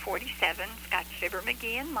 1947. It's got Fibber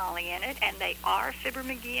McGee and Molly in it, and they are Fibber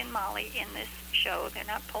McGee and Molly in this show. They're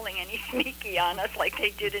not pulling any sneaky on us like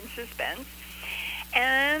they did in Suspense.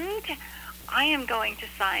 And I am going to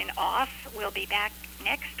sign off. We'll be back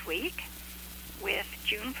next week with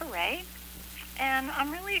June Foray, and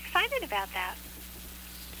I'm really excited about that.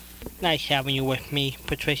 Nice having you with me,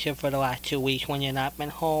 Patricia, for the last 2 weeks when you've not been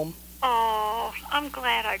home. Oh, I'm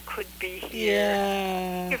glad I could be here.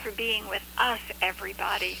 Yeah. Thank you for being with us,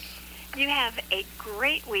 everybody. You have a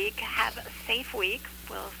great week. Have a safe week.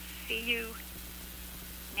 We'll see you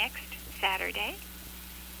next Saturday.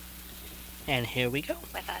 And here we go.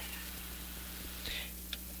 With us.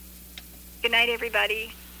 Good night,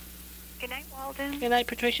 everybody. Good night, Walden. Good night,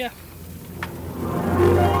 Patricia.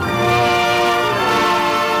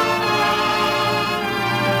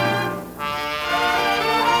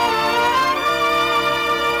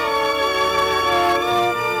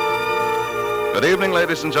 Good evening,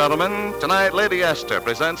 ladies and gentlemen. Tonight, Lady Esther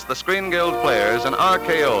presents the Screen Guild Players in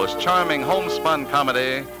RKO's charming homespun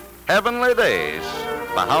comedy, Heavenly Days,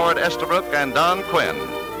 by Howard Estabrook and Don Quinn.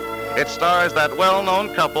 It stars that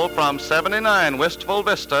well-known couple from 79 Wistful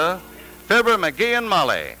Vista, Fibber McGee and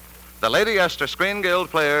Molly, the Lady Esther Screen Guild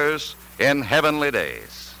Players in Heavenly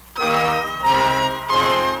Days.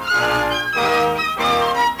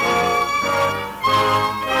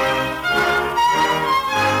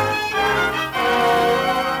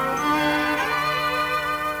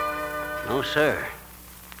 No, sir.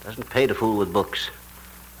 Doesn't pay to fool with books.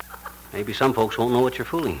 Maybe some folks won't know what you're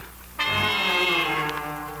fooling.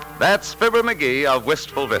 That's Fibber McGee of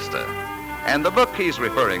Wistful Vista. And the book he's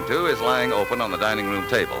referring to is lying open on the dining room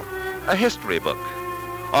table. A history book.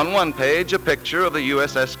 On one page, a picture of the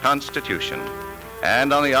USS Constitution.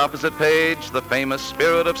 And on the opposite page, the famous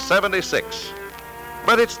Spirit of 76.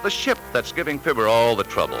 But it's the ship that's giving Fibber all the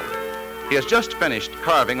trouble. He has just finished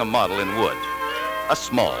carving a model in wood. A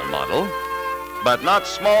small model, but not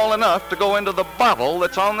small enough to go into the bottle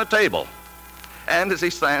that's on the table. And as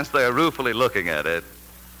he stands there ruefully looking at it,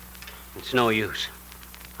 It's no use.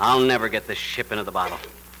 I'll never get this ship into the bottle.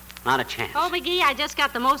 Not a chance. Oh, McGee, I just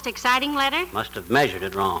got the most exciting letter. Must have measured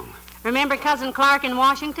it wrong. Remember Cousin Clark in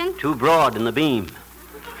Washington? Too broad in the beam.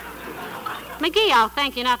 McGee, I'll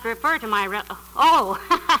thank you not to refer to my... Oh,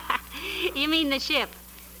 you mean the ship.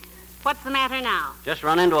 What's the matter now? Just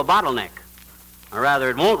run into a bottleneck. Or rather,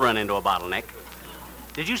 it won't run into a bottleneck.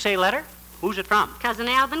 Did you say letter? Who's it from? Cousin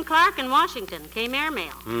Alvin Clark in Washington. Came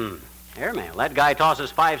airmail. Airmail. That guy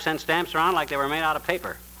tosses 5-cent stamps around like they were made out of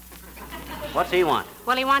paper. What's he want?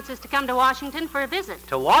 Well, he wants us to come to Washington for a visit.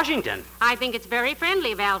 To Washington? I think it's very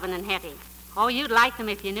friendly of Alvin and Hetty. Oh, you'd like them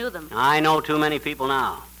if you knew them. I know too many people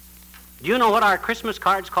now. Do you know what our Christmas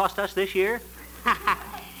cards cost us this year?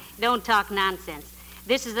 Don't talk nonsense.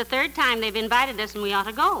 This is the third time they've invited us, and we ought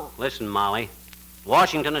to go. Listen, Molly.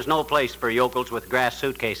 Washington is no place for yokels with grass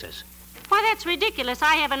suitcases. Why, that's ridiculous.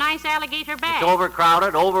 I have a nice alligator bag. It's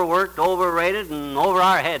overcrowded, overworked, overrated, and over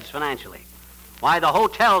our heads financially. Why, the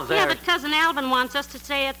hotels there... Yeah, but Cousin Alvin wants us to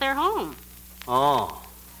stay at their home. Oh.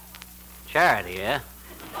 Charity, eh?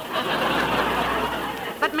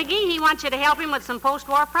 But McGee, he wants you to help him with some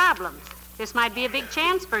post-war problems. This might be a big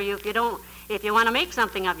chance for you if you want to make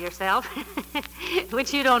something of yourself,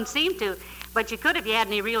 which you don't seem to. But you could if you had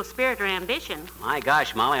any real spirit or ambition. My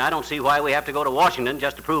gosh, Molly, I don't see why we have to go to Washington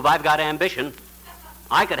just to prove I've got ambition.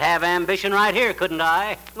 I could have ambition right here, couldn't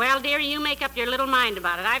I? Well, dearie, you make up your little mind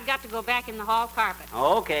about it. I've got to go back in the hall carpet.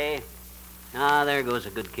 Okay. Ah, there goes a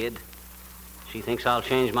good kid. She thinks I'll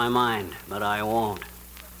change my mind, but I won't.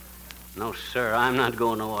 No, sir, I'm not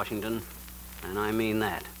going to Washington. And I mean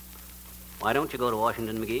that. Why don't you go to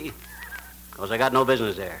Washington, McGee? Because I got no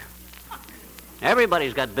business there.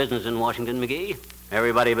 Everybody's got business in Washington, McGee.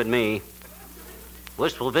 Everybody but me.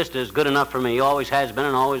 Wistful Vista is good enough for me. Always has been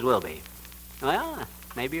and always will be. Well,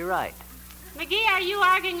 maybe you're right. McGee, are you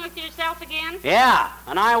arguing with yourself again? Yeah,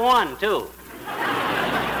 and I won, too.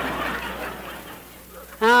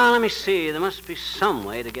 Now, let me see. There must be some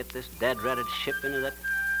way to get this dad-ratted ship into that...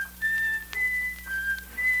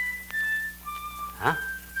 Huh?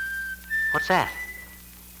 What's that?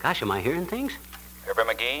 Gosh, am I hearing things? Fibber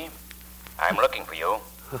McGee, I'm looking for you.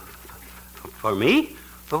 For me?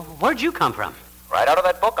 Where'd you come from? Right out of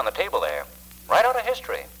that book on the table there. Right out of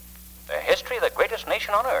history. The history of the greatest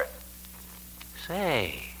nation on earth.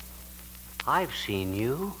 Say, I've seen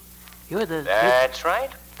you. You're the... That's right.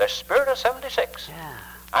 The Spirit of 76. Yeah.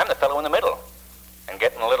 I'm the fellow in the middle. And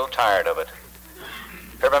getting a little tired of it.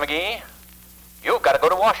 Fibber McGee, you've got to go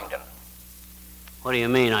to Washington. What do you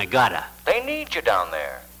mean, I gotta? They need you down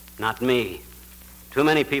there. Not me. Too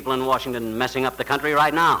many people in Washington messing up the country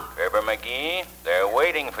right now. Fibber McGee, they're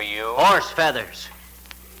waiting for you. Horse feathers.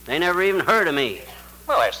 They never even heard of me.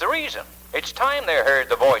 Well, that's the reason. It's time they heard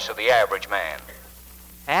the voice of the average man.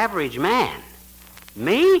 Average man?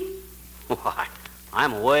 Me? Why,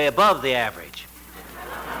 I'm way above the average.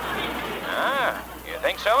 Ah, you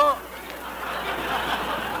think so?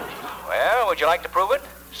 Well, would you like to prove it?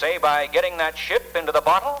 Say by getting that ship into the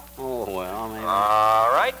bottle? Oh, well, maybe. All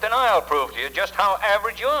right, then I'll prove to you just how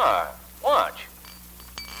average you are. Watch.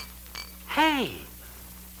 Hey,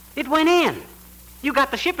 it went in. You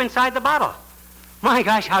got the ship inside the bottle. My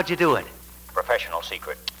gosh, how'd you do it? Professional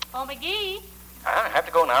secret. Oh, McGee. I have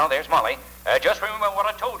to go now. There's Molly. Just remember what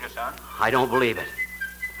I told you, son. I don't believe it.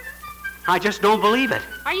 I just don't believe it.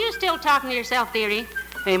 Are you still talking to yourself, dearie?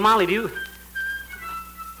 Hey, Molly, do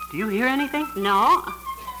you hear anything? No.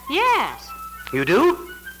 Yes. You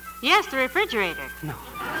do? Yes, the refrigerator. No.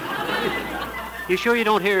 You sure you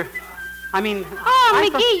don't hear? I mean... Oh,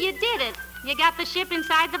 McGee, you did it. You got the ship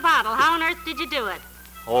inside the bottle. How on earth did you do it?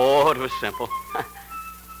 Oh, it was simple.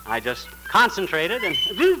 I just concentrated and...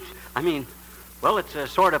 well, it's a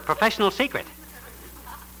sort of professional secret.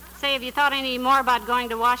 Say, have you thought any more about going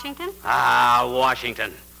to Washington? Ah,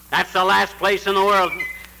 Washington. That's the last place in the world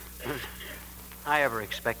I ever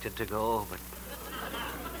expected to go, but...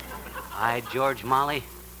 George, Molly,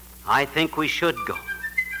 I think we should go.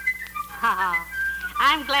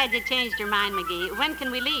 I'm glad you changed your mind, McGee. When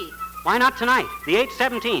can we leave? Why not tonight? The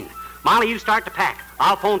 8:17. Molly, you start to pack.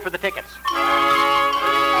 I'll phone for the tickets.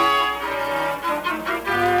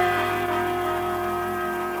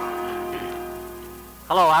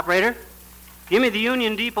 Hello, operator. Give me the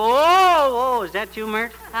Union Depot. Oh, is that you,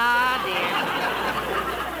 Mert? Oh, dear.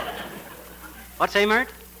 What say,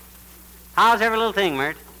 Mert? How's every little thing,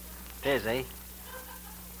 Mert? Busy.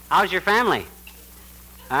 How's your family?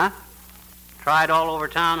 Huh? Tried all over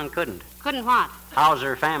town and couldn't. Couldn't what? How's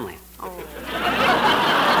her family? Oh.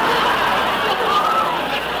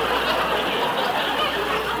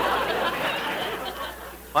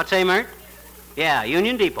 What say, Mert? Yeah,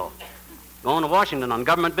 Union Depot. Going to Washington on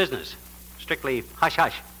government business. Strictly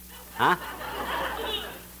hush-hush. Huh?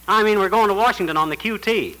 I mean, we're going to Washington on the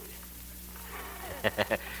QT.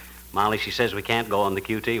 Molly, she says we can't go on the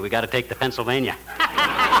QT. We got to take the Pennsylvania.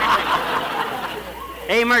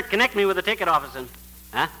 Hey, Mert, connect me with the ticket office.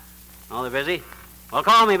 Huh? Oh, they're busy? Well,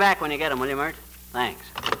 call me back when you get them, will you, Mert? Thanks.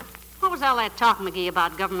 What was all that talk, McGee,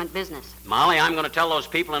 about government business? Molly, I'm going to tell those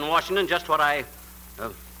people in Washington just what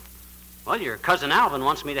well, your cousin Alvin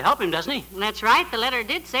wants me to help him, doesn't he? That's right. The letter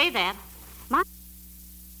did say that.